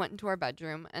nodded and went into our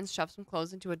bedroom and shoved some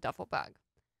clothes into a duffel bag.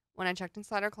 When I checked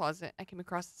inside our closet, I came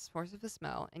across the source of the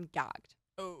smell and gagged.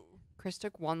 Oh. Chris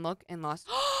took one look and lost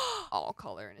all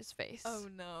color in his face. Oh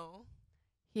no.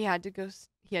 He had to go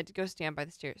stand by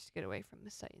the stairs to get away from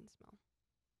the sight and smell.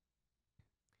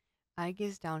 I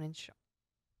gazed down in shock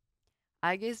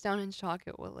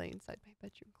at what lay inside my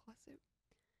bedroom closet.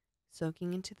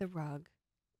 Soaking into the rug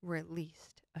were at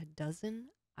least a dozen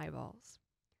eyeballs,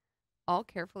 all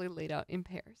carefully laid out in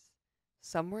pairs.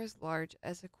 Some were as large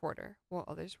as a quarter, while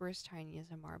others were as tiny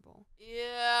as a marble.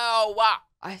 Yeah, wow.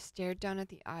 I stared down at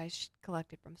the eyes she'd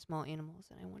collected from small animals,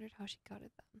 and I wondered how she got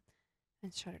at them,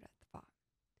 and shuddered at the thought.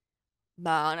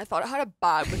 Man, I thought I had a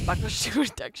bad with back shoe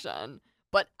addiction,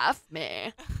 but F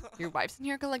me. Your wife's in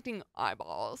here collecting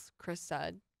eyeballs, Chris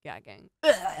said, gagging.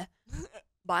 Ugh.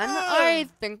 Ben, I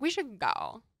think we should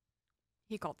go.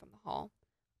 He called from the hall.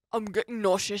 I'm getting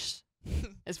nauseous.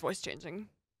 His voice changing.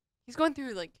 He's going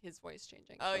through, like, his voice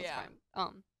changing. Oh, so it's yeah.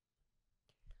 fine.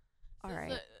 All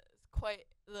right. It's quite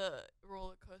the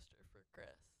roller coaster for Chris.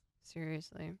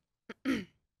 Seriously.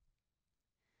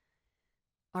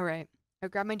 All right. I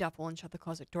grabbed my duffel and shut the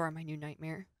closet door on my new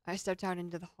nightmare. I stepped out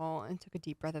into the hall and took a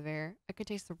deep breath of air. I could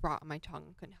taste the rot on my tongue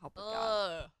and couldn't help but gag.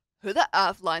 Ugh. Who the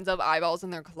F lines up eyeballs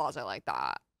in their closet like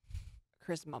that?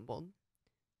 Chris mumbled.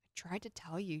 I tried to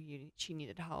tell you she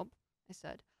needed help, I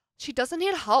said. She doesn't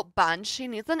need help, Ben. She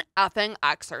needs an effing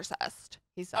exorcist,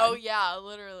 he said. Oh, yeah,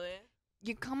 literally.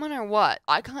 You coming or what?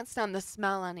 I can't stand the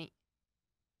smell any.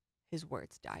 His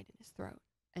words died in his throat,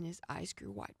 and his eyes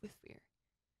grew wide with fear.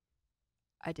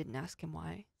 I didn't ask him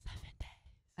why. 7 days.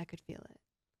 I could feel it.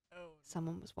 Oh.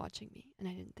 Someone was watching me, and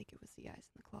I didn't think it was the eyes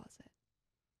in the closet.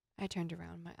 I turned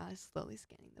around, my eyes slowly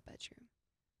scanning the bedroom.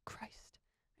 Christ,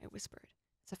 I whispered,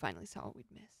 as I finally saw what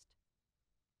we'd missed.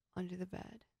 Under the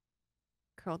bed,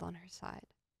 curled on her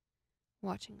side,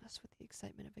 watching us with the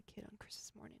excitement of a kid on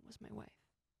Christmas morning, was my wife.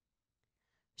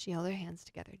 She held her hands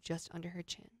together just under her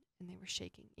chin, and they were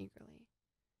shaking eagerly.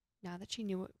 Now that she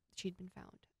knew what she'd been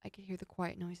found, I could hear the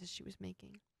quiet noises she was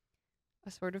making.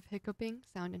 A sort of hiccuping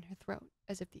sound in her throat,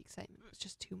 as if the excitement was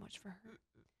just too much for her.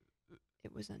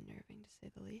 It was unnerving, to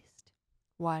say the least.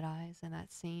 Wide eyes and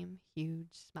that same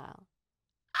huge smile.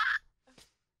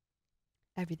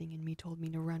 Everything in me told me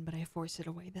to run, but I forced it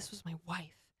away. This was my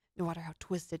wife. No matter how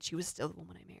twisted, she was still the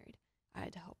woman I married. I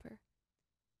had to help her.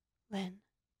 Lynn,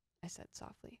 I said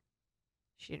softly.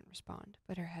 She didn't respond,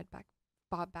 but her head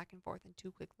bobbed back and forth in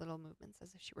 2 quick little movements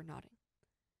as if she were nodding.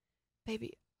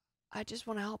 Baby, I just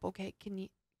want to help, okay? Can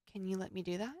you let me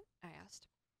do that? I asked.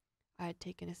 I had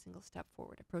taken a single step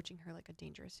forward, approaching her like a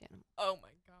dangerous animal. Oh, my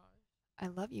gosh. I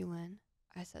love you, Lynn,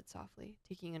 I said softly,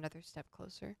 taking another step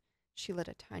closer. She let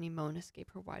a tiny moan escape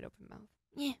her wide-open mouth.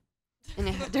 Yeah. And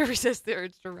I had to resist the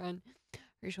urge to run.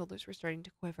 Her shoulders were starting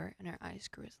to quiver, and her eyes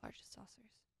grew as large as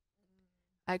saucers.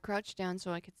 I crouched down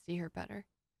so I could see her better,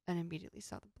 and immediately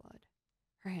saw the blood.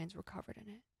 Her hands were covered in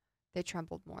it. They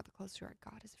trembled more the closer I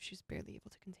got, as if she was barely able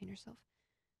to contain herself.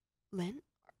 Lynn,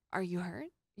 are you hurt?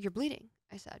 You're bleeding,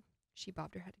 I said. She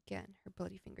bobbed her head again, her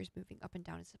bloody fingers moving up and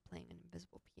down as if playing an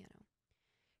invisible piano.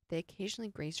 They occasionally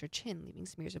grazed her chin, leaving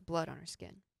smears of blood on her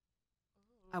skin.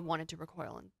 I wanted to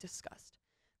recoil in disgust.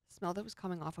 The smell that was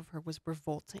coming off of her was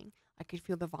revolting. I could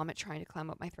feel the vomit trying to climb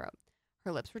up my throat.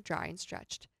 Her lips were dry and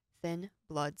stretched, thin,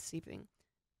 blood seeping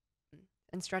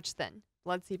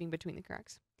between the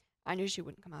cracks. I knew she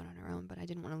wouldn't come out on her own, but I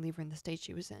didn't want to leave her in the state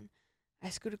she was in. I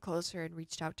scooted closer and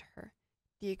reached out to her.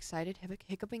 The excited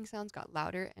hiccuping sounds got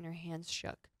louder, and her hands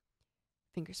shook,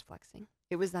 fingers flexing.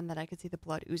 It was then that I could see the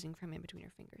blood oozing from in between her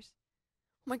fingers.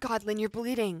 Oh my God, Lynn, you're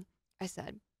bleeding, I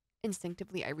said.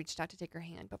 Instinctively, I reached out to take her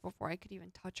hand, but before I could even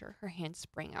touch her, her hand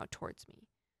sprang out towards me.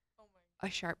 Oh my God.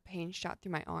 A sharp pain shot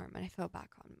through my arm, and I fell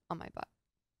back on my butt.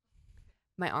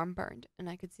 My arm burned, and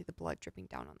I could see the blood dripping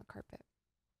down on the carpet.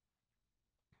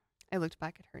 I looked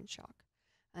back at her in shock,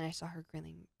 and I saw her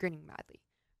grinning madly,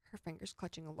 her fingers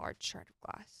clutching a large shard of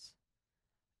glass.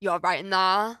 You all right in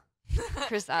there?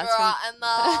 Chris asked.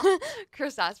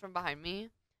 Chris asked from behind me.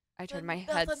 I turned my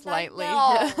head slightly.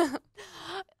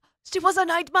 She was a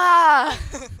nightmare!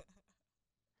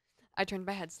 I turned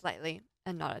my head slightly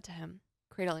and nodded to him,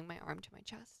 cradling my arm to my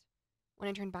chest. When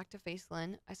I turned back to face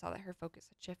Lynn, I saw that her focus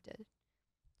had shifted.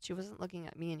 She wasn't looking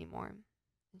at me anymore,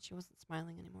 and she wasn't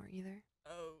smiling anymore either.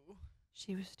 Oh.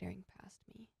 She was staring past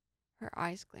me, her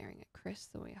eyes glaring at Chris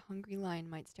the way a hungry lion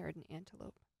might stare at an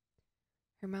antelope.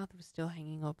 Her mouth was still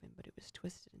hanging open, but it was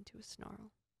twisted into a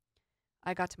snarl.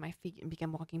 I got to my feet and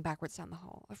began walking backwards down the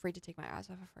hall, afraid to take my eyes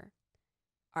off of her.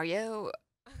 Are you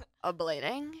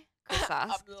bleeding? Chris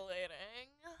asked. Bleeding.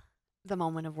 The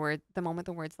moment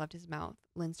the words left his mouth,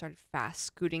 Lynn started fast,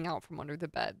 scooting out from under the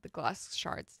bed, the glass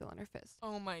shard still in her fist.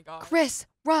 Oh my God. Chris,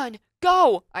 run!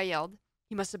 Go! I yelled.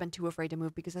 He must have been too afraid to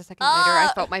move because a second later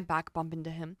I felt my back bump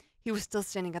into him. He was still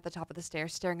standing at the top of the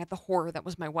stairs, staring at the horror that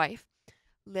was my wife.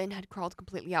 Lynn had crawled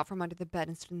completely out from under the bed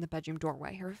and stood in the bedroom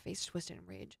doorway, her face twisted in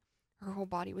rage. Her whole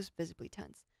body was visibly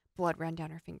tense. Blood ran down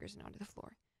her fingers and onto the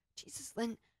floor. Jesus,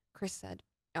 Lynn, Chris said.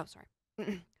 Oh, sorry.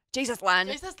 Jesus, Lynn.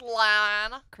 Jesus,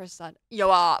 Lynn. Chris said, you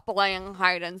are playing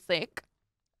hide and seek.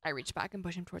 I reached back and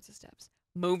pushed him towards the steps.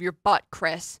 Move your butt,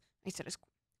 Chris, I said as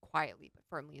quietly but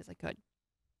firmly as I could.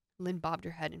 Lynn bobbed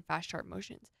her head in fast, sharp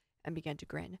motions and began to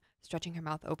grin, stretching her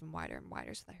mouth open wider and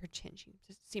wider so that her chin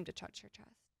seemed to touch her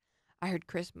chest. I heard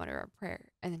Chris mutter a prayer,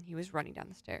 and then he was running down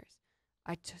the stairs.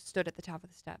 I stood at the top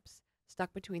of the steps,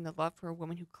 stuck between the love for a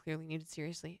woman who clearly needed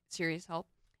serious help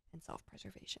and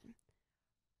self-preservation.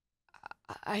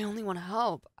 I only want to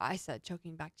help, I said,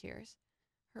 choking back tears.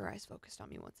 Her eyes focused on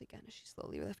me once again as she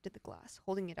slowly lifted the glass,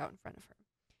 holding it out in front of her.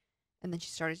 And then she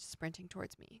started sprinting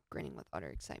towards me, grinning with utter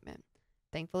excitement.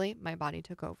 Thankfully, my body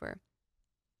took over,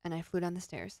 and I flew down the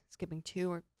stairs, skipping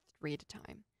 2 or 3 at a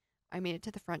time. I made it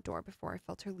to the front door before I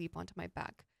felt her leap onto my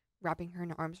back, wrapping her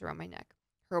arms around my neck,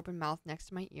 her open mouth next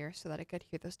to my ear so that I could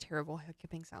hear those terrible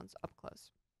hiccuping sounds up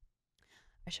close.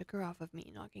 I shook her off of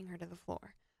me, knocking her to the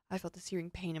floor. I felt a searing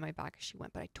pain in my back as she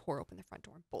went, but I tore open the front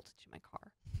door and bolted to my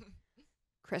car.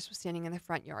 Chris was standing in the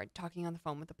front yard, talking on the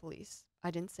phone with the police.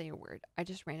 I didn't say a word. I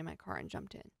just ran in my car and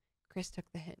jumped in. Chris took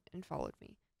the hit and followed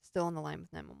me, still on the line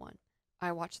with 911.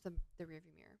 I watched the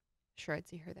rearview mirror. Sure, I'd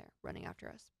see her there, running after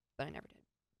us, but I never did.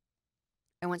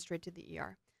 I went straight to the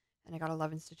ER, and I got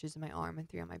 11 stitches in my arm and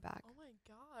 3 on my back. Oh my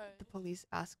god. The police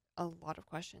asked a lot of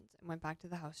questions and went back to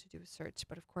the house to do a search,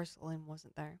 but of course Lynn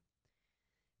wasn't there.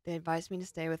 They advised me to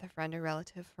stay with a friend or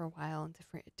relative for a while and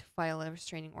to file a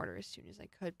restraining order as soon as I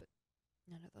could, but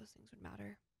none of those things would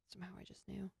matter. Somehow I just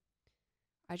knew.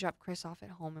 I dropped Chris off at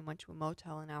home and went to a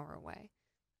motel an hour away.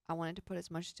 I wanted to put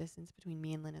as much distance between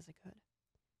me and Lynn as I could.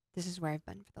 This is where I've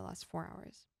been for the last 4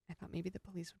 hours. I thought maybe the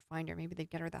police would find her, maybe they'd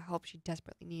get her the help she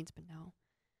desperately needs, but no.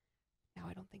 Now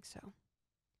I don't think so.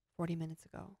 40 minutes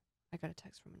ago, I got a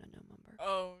text from an unknown number.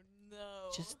 Oh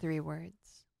no. Just 3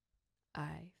 words.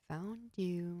 I found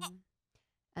you.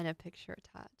 And a picture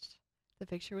attached. The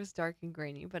picture was dark and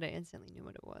grainy, but I instantly knew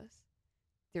what it was.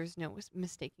 There was no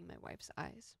mistaking my wife's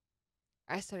eyes.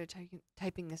 I started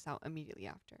typing this out immediately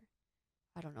after.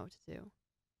 I don't know what to do.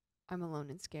 I'm alone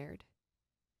and scared.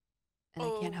 And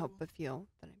I can't help but feel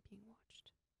that I'm being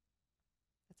watched.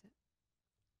 That's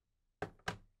it.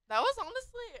 That was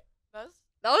honestly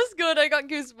That was good. I got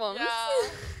goosebumps. Yeah.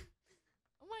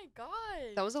 Oh my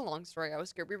god. That was a long story. I was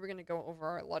scared we were going to go over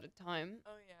our allotted time.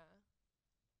 Oh yeah.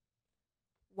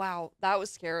 Wow, that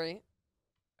was scary.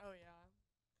 Oh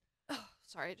yeah. Oh,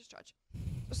 sorry, I just stretched.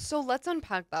 So let's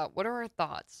unpack that. What are our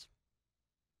thoughts?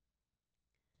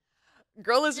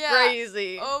 Girl is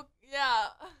crazy. Oh yeah.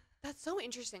 That's so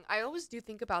interesting. I always do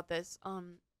think about this.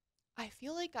 I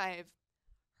feel like I've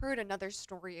heard another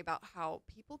story about how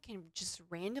people can just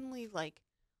randomly like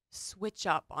switch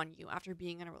up on you after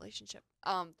being in a relationship.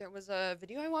 There was a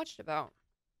video I watched about,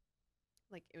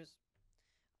 like, it was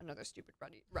another stupid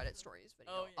Reddit stories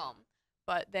video. Oh, yeah.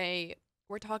 But they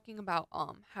were talking about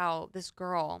how this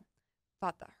girl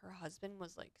thought that her husband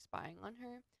was like spying on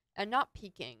her and not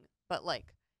peeking, but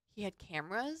like he had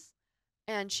cameras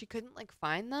and she couldn't like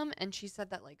find them, and she said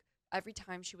that like every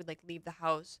time she would like leave the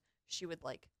house, she would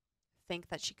like think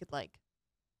that she could like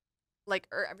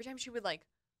or every time she would like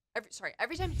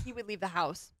every time he would leave the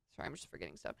house, sorry, I'm just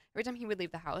forgetting stuff. Every time he would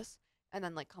leave the house and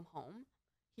then like come home,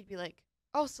 he'd be like,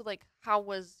 "Oh, so like how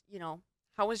was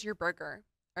your burger?"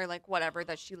 Or like whatever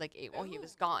that she like ate while he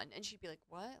was gone. And she'd be like,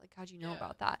 "What? Like how'd you know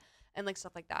about that?" And like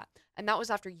stuff like that. And that was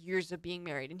after years of being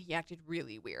married, and he acted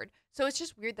really weird. So it's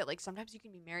just weird that like sometimes you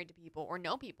can be married to people or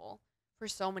know people for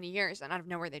so many years, and out of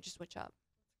nowhere they just switch up.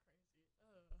 That's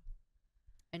crazy.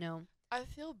 I know. I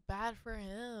feel bad for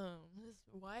him, his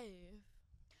wife.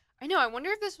 I know. I wonder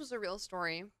if this was a real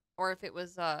story or if it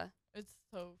was It's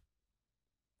so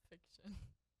fiction.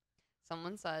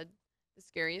 someone said the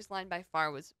scariest line by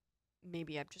far was,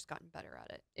 "Maybe I've just gotten better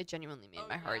at it." It genuinely made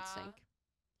my heart sink.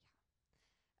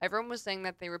 Everyone was saying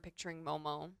that they were picturing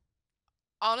Momo.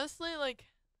 Honestly, like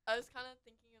I was kind of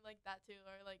thinking of like that too,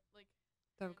 or like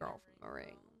The in girl from the Ring.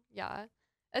 ring. Yeah.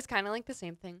 It's kind of like the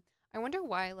same thing. I wonder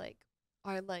why like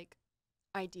our like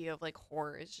idea of like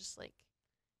horror is just like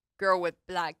girl with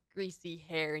black greasy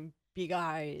hair and big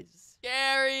eyes.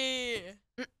 Scary.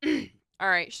 All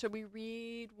right, should we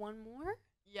read one more?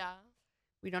 Yeah.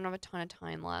 We don't have a ton of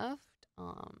time left.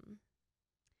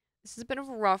 This has been a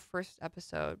rough first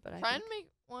episode, but Try and make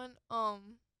one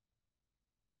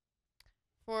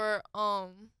for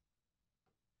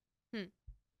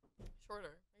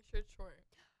shorter. Make sure it's short.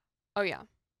 Oh yeah.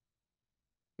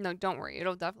 No, don't worry.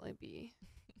 It'll definitely be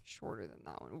shorter than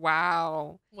that one.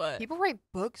 Wow. What? People write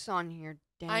books on here.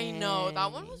 Dang. I know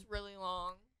that one was really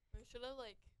long. We should have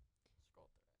like scrolled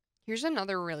through Here's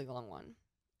another really long one.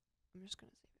 I'm just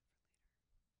gonna save it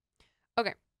for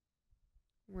later. Okay.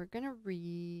 We're gonna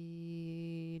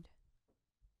read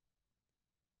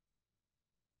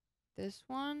this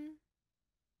one.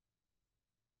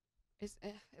 It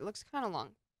looks kind of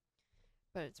long,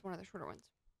 but it's one of the shorter ones.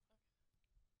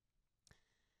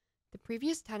 The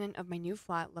previous tenant of my new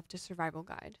flat left a survival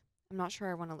guide. I'm not sure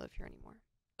I want to live here anymore.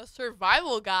 it. A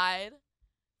survival guide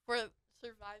for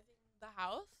surviving the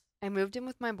house. I moved in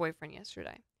with my boyfriend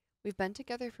yesterday. We've been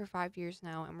together for 5 years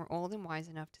now, and we're old and wise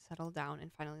enough to settle down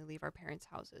and finally leave our parents'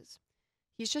 houses.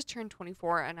 He's just turned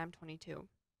 24, and I'm 22.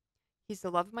 He's the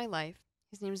love of my life.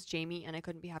 His name's Jamie, and I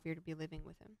couldn't be happier to be living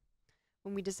with him.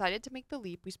 When we decided to make the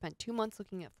leap, we spent 2 months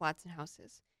looking at flats and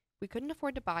houses. We couldn't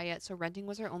afford to buy yet, so renting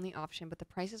was our only option, but the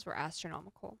prices were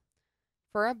astronomical.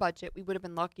 For our budget, we would have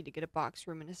been lucky to get a box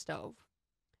room and a stove.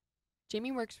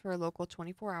 Jamie works for a local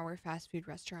 24-hour fast food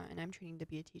restaurant, and I'm training to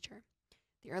be a teacher.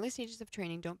 The early stages of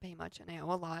training don't pay much, and I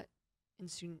owe a lot in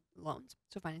student loans,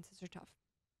 so finances are tough.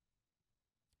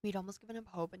 We'd almost given up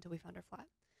hope until we found our flat.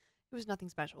 It was nothing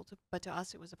special, but to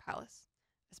us it was a palace.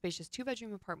 A spacious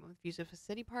 2-bedroom apartment with views of a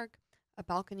city park, a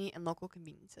balcony, and local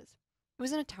conveniences. It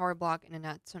was in a tower block in a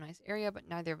not-so-nice area, but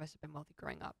neither of us had been wealthy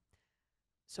growing up,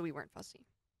 so we weren't fussy.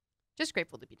 Just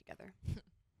grateful to be together.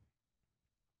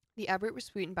 The aberrate was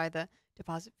sweetened by the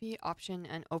deposit fee, option,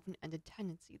 and open-ended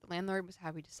tenancy. The landlord was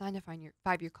happy to sign a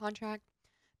 5-year contract.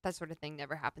 That sort of thing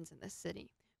never happens in this city.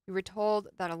 We were told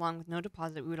that along with no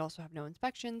deposit, we would also have no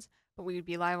inspections, but we would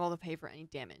be liable to pay for any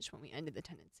damage when we ended the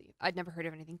tenancy. I'd never heard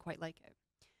of anything quite like it.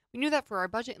 We knew that for our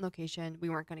budget and location, we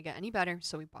weren't going to get any better,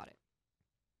 so we bought it.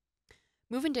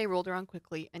 Move-in day rolled around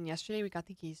quickly, and yesterday we got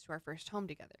the keys to our first home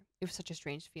together. It was such a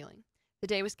strange feeling. The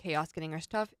day was chaos getting our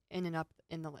stuff in and up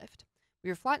in the lift. We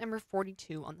were flat number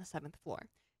 42 on the 7th floor.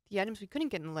 The items we couldn't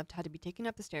get in the lift had to be taken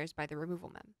up the stairs by the removal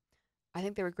men. I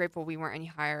think they were grateful we weren't any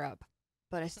higher up,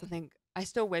 but I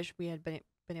still wish we had been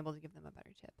able to give them a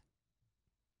better tip.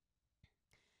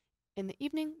 In the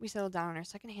evening, we settled down on our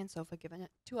second-hand sofa given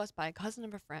to us by a cousin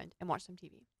of a friend and watched some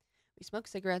TV. We smoked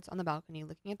cigarettes on the balcony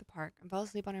looking at the park and fell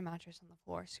asleep on our mattress on the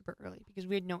floor super early because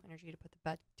we had no energy to put the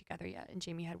bed together yet, and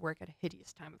Jamie had work at a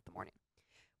hideous time of the morning.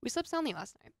 We slept soundly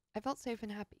last night. I felt safe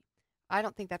and happy. I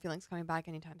don't think that feeling's coming back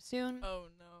anytime soon. Oh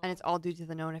no. And it's all due to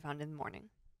the note I found in the morning.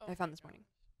 Oh I found my this morning.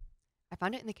 I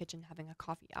found it in the kitchen having a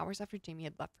coffee hours after Jamie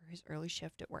had left for his early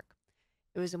shift at work.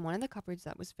 It was in one of the cupboards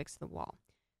that was fixed to the wall.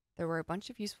 There were a bunch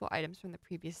of useful items from the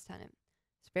previous tenant.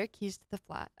 Spare keys to the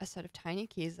flat, a set of tiny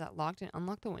keys that locked and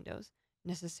unlocked the windows,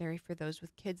 necessary for those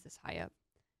with kids this high up,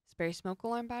 spare smoke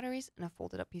alarm batteries, and a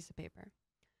folded up piece of paper.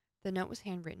 The note was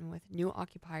handwritten with "New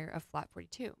Occupier of Flat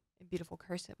 42, in beautiful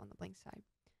cursive on the blank side.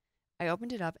 I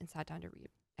opened it up and sat down to read.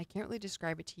 I can't really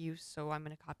describe it to you, so I'm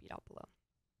going to copy it out below.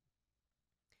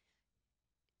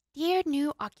 Dear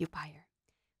new occupier,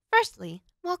 firstly,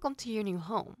 welcome to your new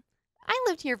home. I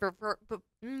lived here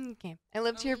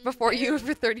before you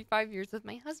for 35 years with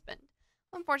my husband.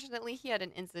 Unfortunately, he had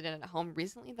an incident at home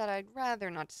recently that I'd rather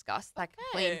not discuss that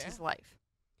complained his life.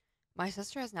 My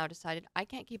sister has now decided I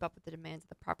can't keep up with the demands of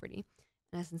the property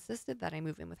and has insisted that I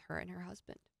move in with her and her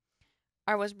husband.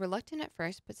 I was reluctant at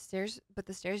first, but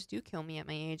the stairs do kill me at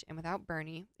my age, and without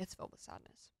Bernie, it's filled with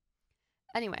sadness.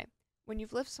 Anyway, when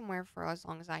you've lived somewhere for as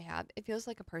long as I have, it feels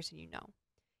like a person you know.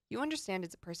 You understand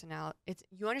its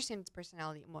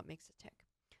personality and what makes it tick.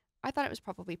 I thought it was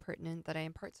probably pertinent that I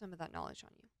impart some of that knowledge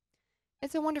on you.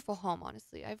 It's a wonderful home,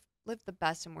 honestly. I've lived the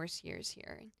best and worst years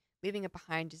here, and leaving it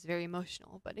behind is very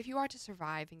emotional, but if you are to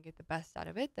survive and get the best out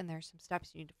of it, then there are some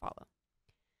steps you need to follow.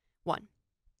 1.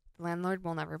 The landlord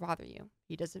will never bother you.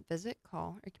 He doesn't visit,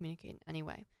 call, or communicate in any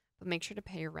way, but make sure to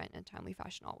pay your rent in a timely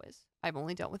fashion always. I've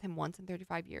only dealt with him once in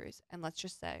 35 years, and let's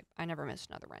just say I never missed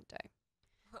another rent day.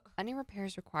 Any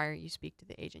repairs require you speak to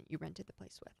the agent you rented the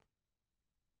place with.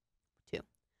 2.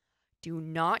 Do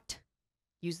not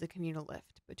use the communal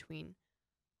lift between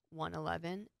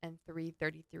 1:11 and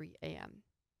 3:33 a.m.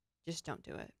 Just don't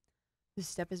do it. This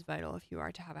step is vital if you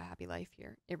are to have a happy life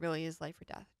here. It really is life or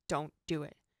death. Don't do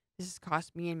it. This has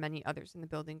cost me and many others in the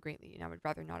building greatly, and I would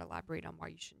rather not elaborate on why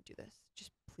you shouldn't do this.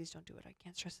 Just please don't do it. I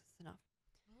can't stress this enough.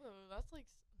 Oh, that's like.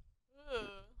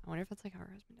 I wonder if that's like how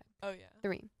her husband died. Oh yeah.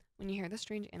 3. When you hear the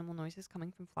strange animal noises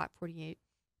coming from flat 48,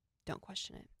 don't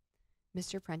question it.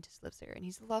 Mr. Prentice lives there, and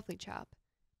he's a lovely chap.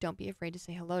 Don't be afraid to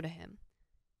say hello to him.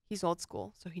 He's old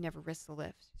school, so he never risks the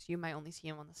lift, so you might only see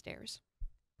him on the stairs.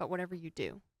 But whatever you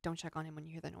do, don't check on him when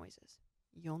you hear the noises.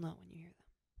 You'll know when you hear them.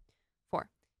 4.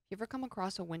 If you ever come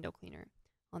across a window cleaner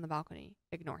on the balcony,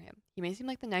 ignore him. He may seem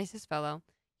like the nicest fellow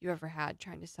you ever had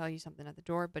trying to sell you something at the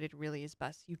door, but it really is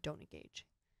best you don't engage.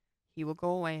 He will go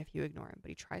away if you ignore him, but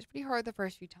he tries pretty hard the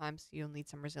first few times, so you'll need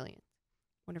some resilience.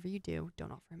 Whatever you do,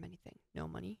 don't offer him anything. No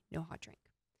money, no hot drink.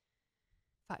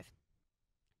 5.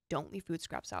 Don't leave food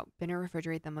scraps out. Bin or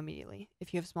refrigerate them immediately.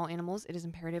 If you have small animals, it is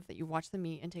imperative that you watch the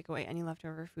meat and take away any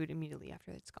leftover food immediately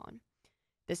after it's gone.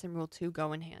 This and Rule 2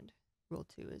 go in hand. Rule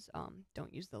 2 is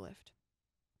don't use the lift.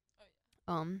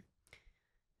 Oh yeah.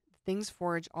 The things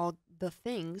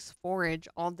forage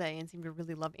all day and seem to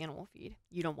really love animal feed.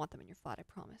 You don't want them in your flat, I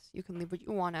promise. You can leave what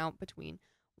you want out between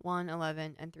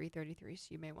 1:11 and 3:33, so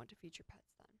you may want to feed your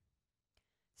pets then.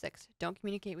 6. Don't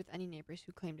communicate with any neighbors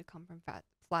who claim to come from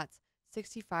flats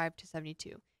 65 to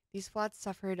 72. These flats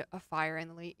suffered a fire in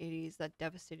the late 80s that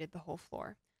devastated the whole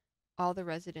floor. All the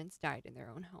residents died in their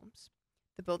own homes.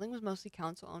 The building was mostly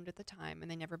council-owned at the time,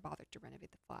 and they never bothered to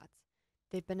renovate the flats.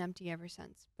 They've been empty ever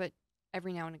since, but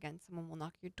Every now and again, someone will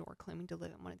knock at your door claiming to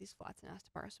live in one of these flats and ask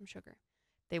to borrow some sugar.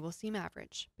 They will seem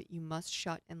average, but you must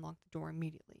shut and lock the door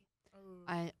immediately. Oh.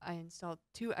 I installed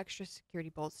 2 extra security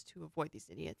bolts to avoid these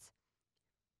idiots.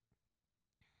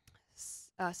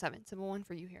 7. Simple one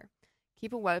for you here.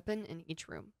 Keep a weapon in each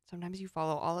room. Sometimes you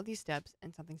follow all of these steps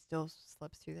and something still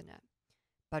slips through the net.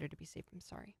 Better to be safe than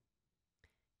sorry.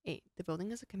 8. The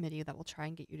building has a committee that will try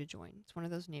and get you to join. It's one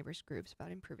of those neighbors groups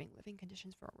about improving living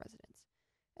conditions for all residents.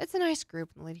 It's a nice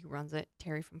group, and the lady who runs it,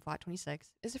 Terry from Flat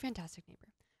 26, is a fantastic neighbor.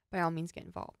 By all means, get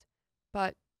involved.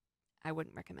 But I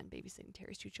wouldn't recommend babysitting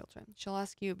Terry's 2 children. She'll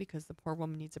ask you because the poor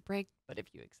woman needs a break, but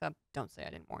if you accept, don't say I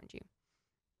didn't warn you.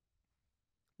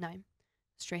 9.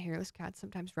 Stray hairless cats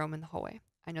sometimes roam in the hallway.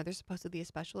 I know they're supposedly a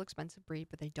special expensive breed,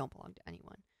 but they don't belong to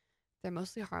anyone. They're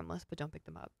mostly harmless, but don't pick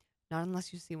them up. Not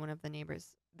unless you see one of the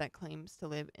neighbors that claims to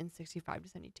live in 65 to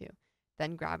 72.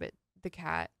 Then grab the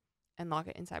cat, and lock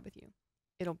it inside with you.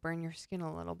 It'll burn your skin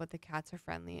a little, but the cats are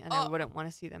friendly, and I wouldn't want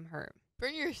to see them hurt.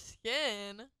 Burn your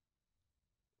skin?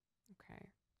 Okay.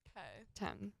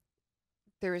 10.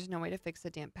 There is no way to fix the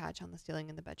damp patch on the ceiling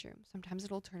in the bedroom. Sometimes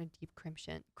it'll turn a deep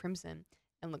crimson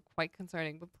and look quite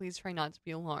concerning, but please try not to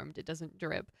be alarmed. It doesn't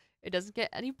drip. It doesn't get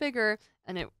any bigger,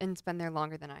 and it's been there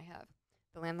longer than I have.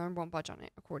 The landlord won't budge on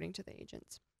it, according to the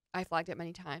agents. I flagged it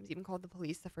many times, even called the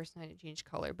police the first night it changed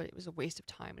color, but it was a waste of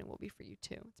time, and it will be for you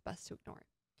too. It's best to ignore it.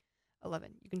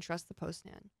 11. You can trust the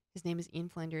postman. His name is Ian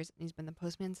Flanders, and he's been the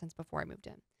postman since before I moved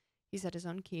in. He's had his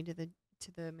own key to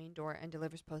the main door and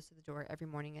delivers post to the door every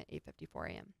morning at 8:54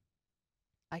 a.m.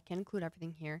 I can't include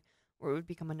everything here, or it would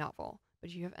become a novel, but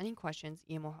if you have any questions,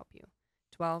 Ian will help you.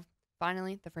 12.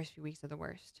 Finally, the first few weeks are the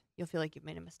worst. You'll feel like you've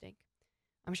made a mistake.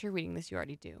 I'm sure reading this you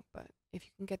already do, but if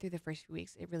you can get through the first few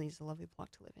weeks, it really is a lovely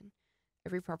block to live in.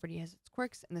 Every property has its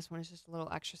quirks, and this one is just a little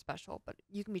extra special, but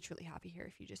you can be truly happy here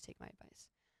if you just take my advice.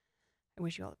 I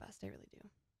wish you all the best, I really do.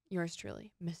 Yours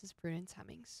truly, Mrs. Prudence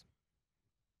Hemmings.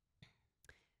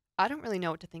 I don't really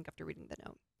know what to think after reading the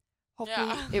note.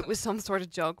 Hopefully it was some sort of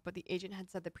joke, but the agent had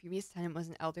said the previous tenant was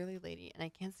an elderly lady, and I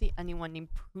can't see anyone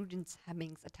named Prudence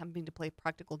Hemmings attempting to play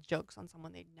practical jokes on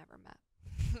someone they'd never met.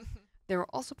 There were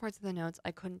also parts of the notes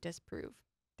I couldn't disprove.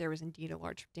 There was indeed a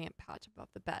large damp patch above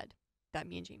the bed that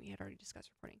me and Jamie had already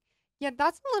discussed reporting. Yeah,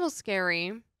 that's a little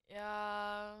scary.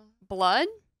 Yeah. Blood?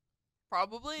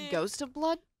 Probably. Ghost of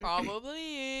blood?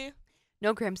 Probably.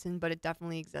 No crimson, but it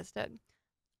definitely existed.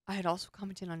 I had also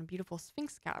commented on a beautiful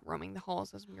Sphinx cat roaming the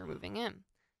halls as we were moving in.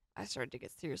 I started to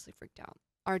get seriously freaked out.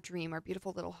 Our dream, our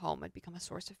beautiful little home, had become a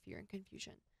source of fear and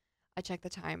confusion. I checked the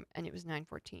time, and it was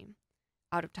 9:14.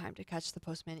 Out of time to catch the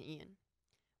postman Ian.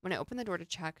 When I opened the door to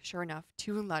check, sure enough,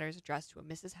 2 letters addressed to a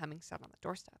Mrs. Hemmings sat on the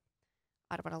doorstep.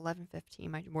 At about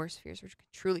 11:15, my worst fears were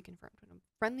truly confirmed when a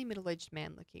friendly middle-aged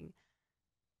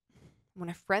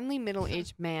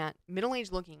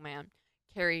looking man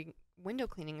carrying window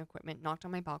cleaning equipment knocked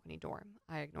on my balcony door.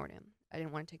 I ignored him. I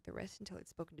didn't want to take the risk until I'd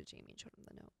spoken to Jamie and showed him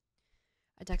the note.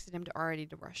 I texted him already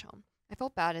to rush home. I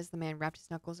felt bad as the man rapped his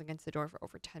knuckles against the door for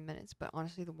over 10 minutes, but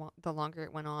honestly, the longer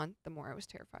it went on, the more I was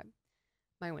terrified.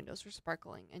 My windows were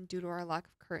sparkling, and due to our lack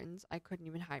of curtains, I couldn't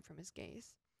even hide from his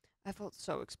gaze. I felt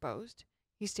so exposed.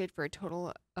 He stayed for a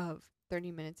total of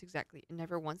 30 minutes exactly, and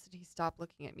never once did he stop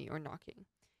looking at me or knocking.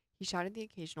 He shouted the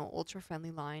occasional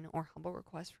ultra-friendly line or humble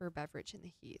request for a beverage in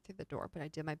the heat through the door, but I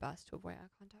did my best to avoid eye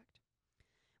contact.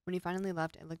 When he finally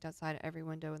left, I looked outside at every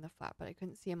window in the flat, but I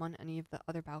couldn't see him on any of the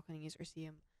other balconies or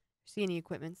see any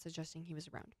equipment suggesting he was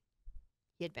around.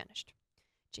 He had vanished.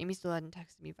 Jamie still hadn't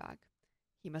texted me back.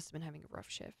 He must have been having a rough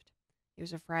shift. It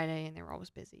was a Friday, and they were always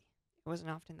busy. It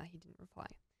wasn't often that he didn't reply.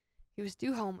 He was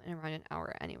due home in around an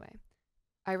hour anyway.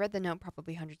 I read the note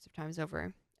probably hundreds of times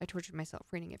over. I tortured myself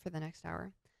reading it for the next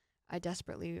hour. I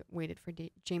desperately waited for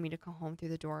Jamie to come home through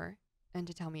the door and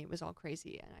to tell me it was all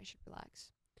crazy and I should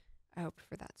relax. I hoped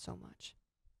for that so much.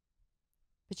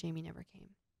 But Jamie never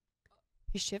came.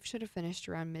 His shift should have finished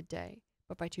around midday,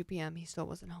 but by 2 p.m. he still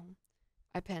wasn't home.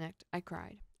 I panicked. I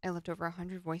cried. I left over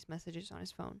 100 voice messages on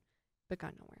his phone, but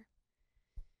got nowhere.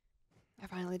 I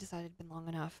finally decided it had been long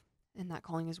enough, and that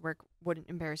calling his work wouldn't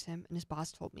embarrass him, and his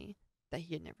boss told me that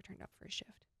he had never turned up for his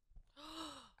shift.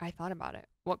 I thought about it.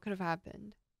 What could have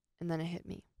happened? And then it hit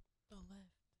me. The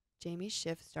lift. Jamie's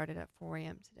shift started at 4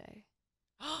 a.m. today.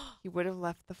 He would have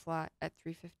left the flat at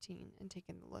 3:15 and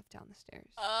taken the lift down the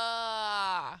stairs.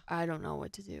 I don't know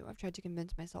what to do. I've tried to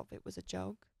convince myself it was a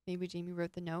joke. Maybe Jamie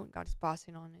wrote the note and got his boss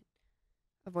in on it.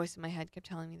 A voice in my head kept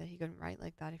telling me that he couldn't write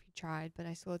like that if he tried, but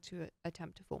I still had to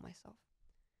attempt to fool myself.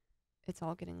 It's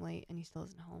all getting late and he still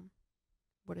isn't home.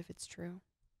 What if it's true?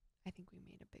 I think we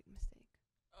made a big mistake.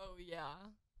 Oh, yeah.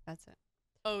 That's it.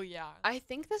 Oh, yeah. I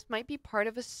think this might be part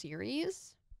of a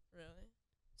series. Really?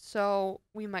 So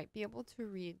we might be able to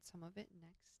read some of it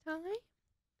next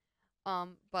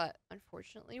time. But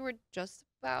unfortunately, we're just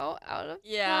about out of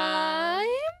time.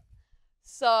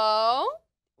 So,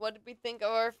 what did we think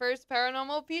of our first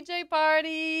Paranormal PJ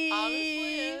Party?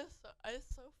 Honestly,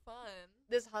 it's so fun.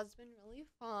 This has been really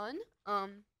fun. I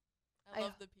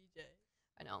love the PJ.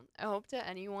 I know. I hope to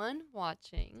anyone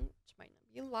watching, which might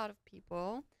not be a lot of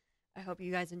people, I hope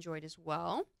you guys enjoyed as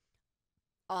well.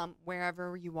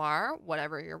 Wherever you are,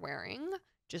 whatever you're wearing,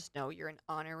 just know you're an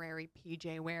honorary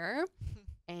PJ wearer.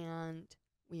 And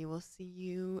we will see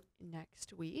you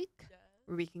next week. Yes.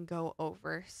 Where we can go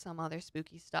over some other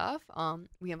spooky stuff.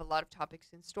 We have a lot of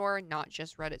topics in store, not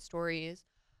just Reddit stories.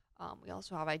 We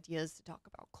also have ideas to talk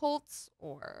about cults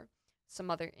or some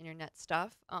other internet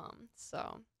stuff.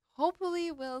 So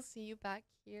hopefully we'll see you back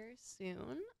here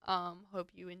soon.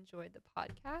 Hope you enjoyed the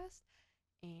podcast.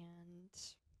 And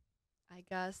I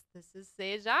guess this is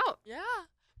Sage out. Yeah.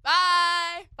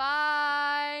 Bye.